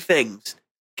fucking things.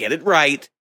 Get it right.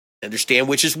 Understand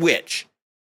which is which.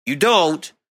 You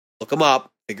don't, look them up.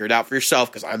 Figure it out for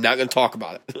yourself because I'm not going to talk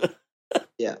about it.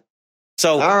 Yeah.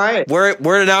 So all right, we're at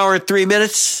an hour and 3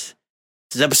 minutes.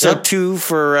 This is episode 2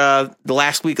 for the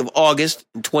last week of August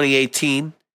in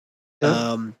 2018.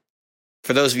 For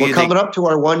those of you, we're coming up to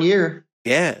our 1 year.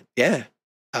 Yeah.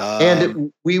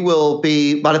 And we will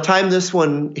be, by the time this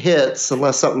one hits,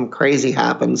 unless something crazy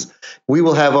happens, we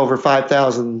will have over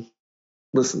 5,000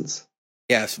 listens.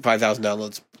 Yes, 5,000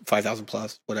 downloads, 5,000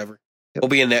 plus, whatever.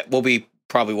 Yep. We'll be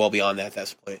probably well beyond that at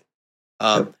this point.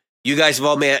 You guys have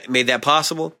all made that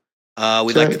possible.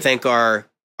 We'd like to thank our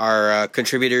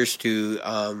contributors to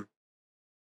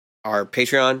our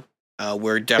Patreon.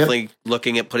 We're definitely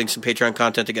looking at putting some Patreon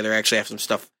content together. I actually have some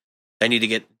stuff I need to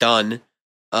get done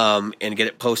and get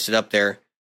it posted up there.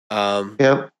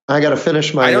 I got to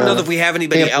finish my. I don't know if we have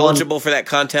anybody eligible for that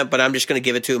content, but I'm just going to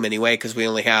give it to them anyway because we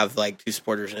only have like 2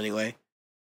 supporters anyway.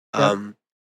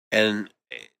 And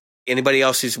anybody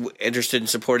else who's interested in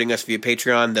supporting us via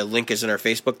Patreon, the link is in our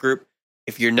Facebook group.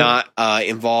 If you're not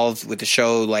involved with the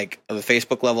show, like on the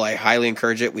Facebook level, I highly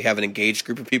encourage it. We have an engaged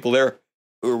group of people there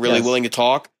who are really willing to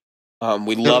talk.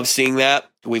 We love seeing that.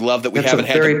 We love that we haven't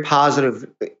had very positive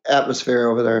atmosphere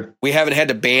over there. We haven't had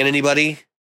to ban anybody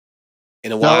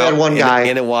in a while. No, we had one guy.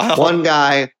 In a while. One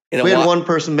guy. We had one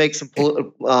person make some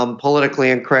politically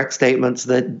incorrect statements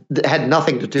that had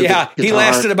nothing to do with guitar. He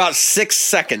lasted about 6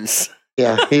 seconds.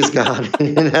 Yeah, he's gone.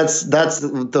 that's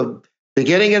the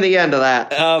beginning and the end of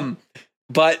that.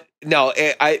 But no,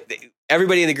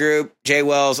 everybody in the group, Jay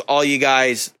Wells, all you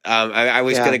guys. I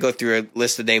was going to go through a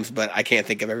list of names, but I can't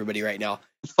think of everybody right now.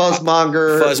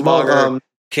 Fuzzmonger,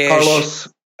 Kish, Carlos.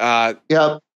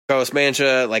 Carlos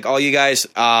Mancha, like all you guys.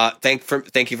 Thank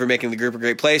you for making the group a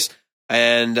great place,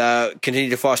 and continue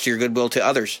to foster your goodwill to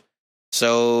others.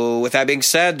 So, with that being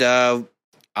said,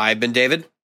 I've been David.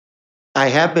 I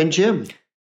have been Jim,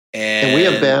 and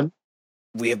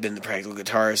we have been the Practical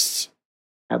Guitarists.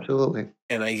 Absolutely.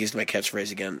 And I used my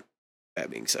catchphrase again. That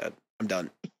being said, I'm done.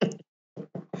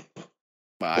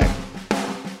 Bye.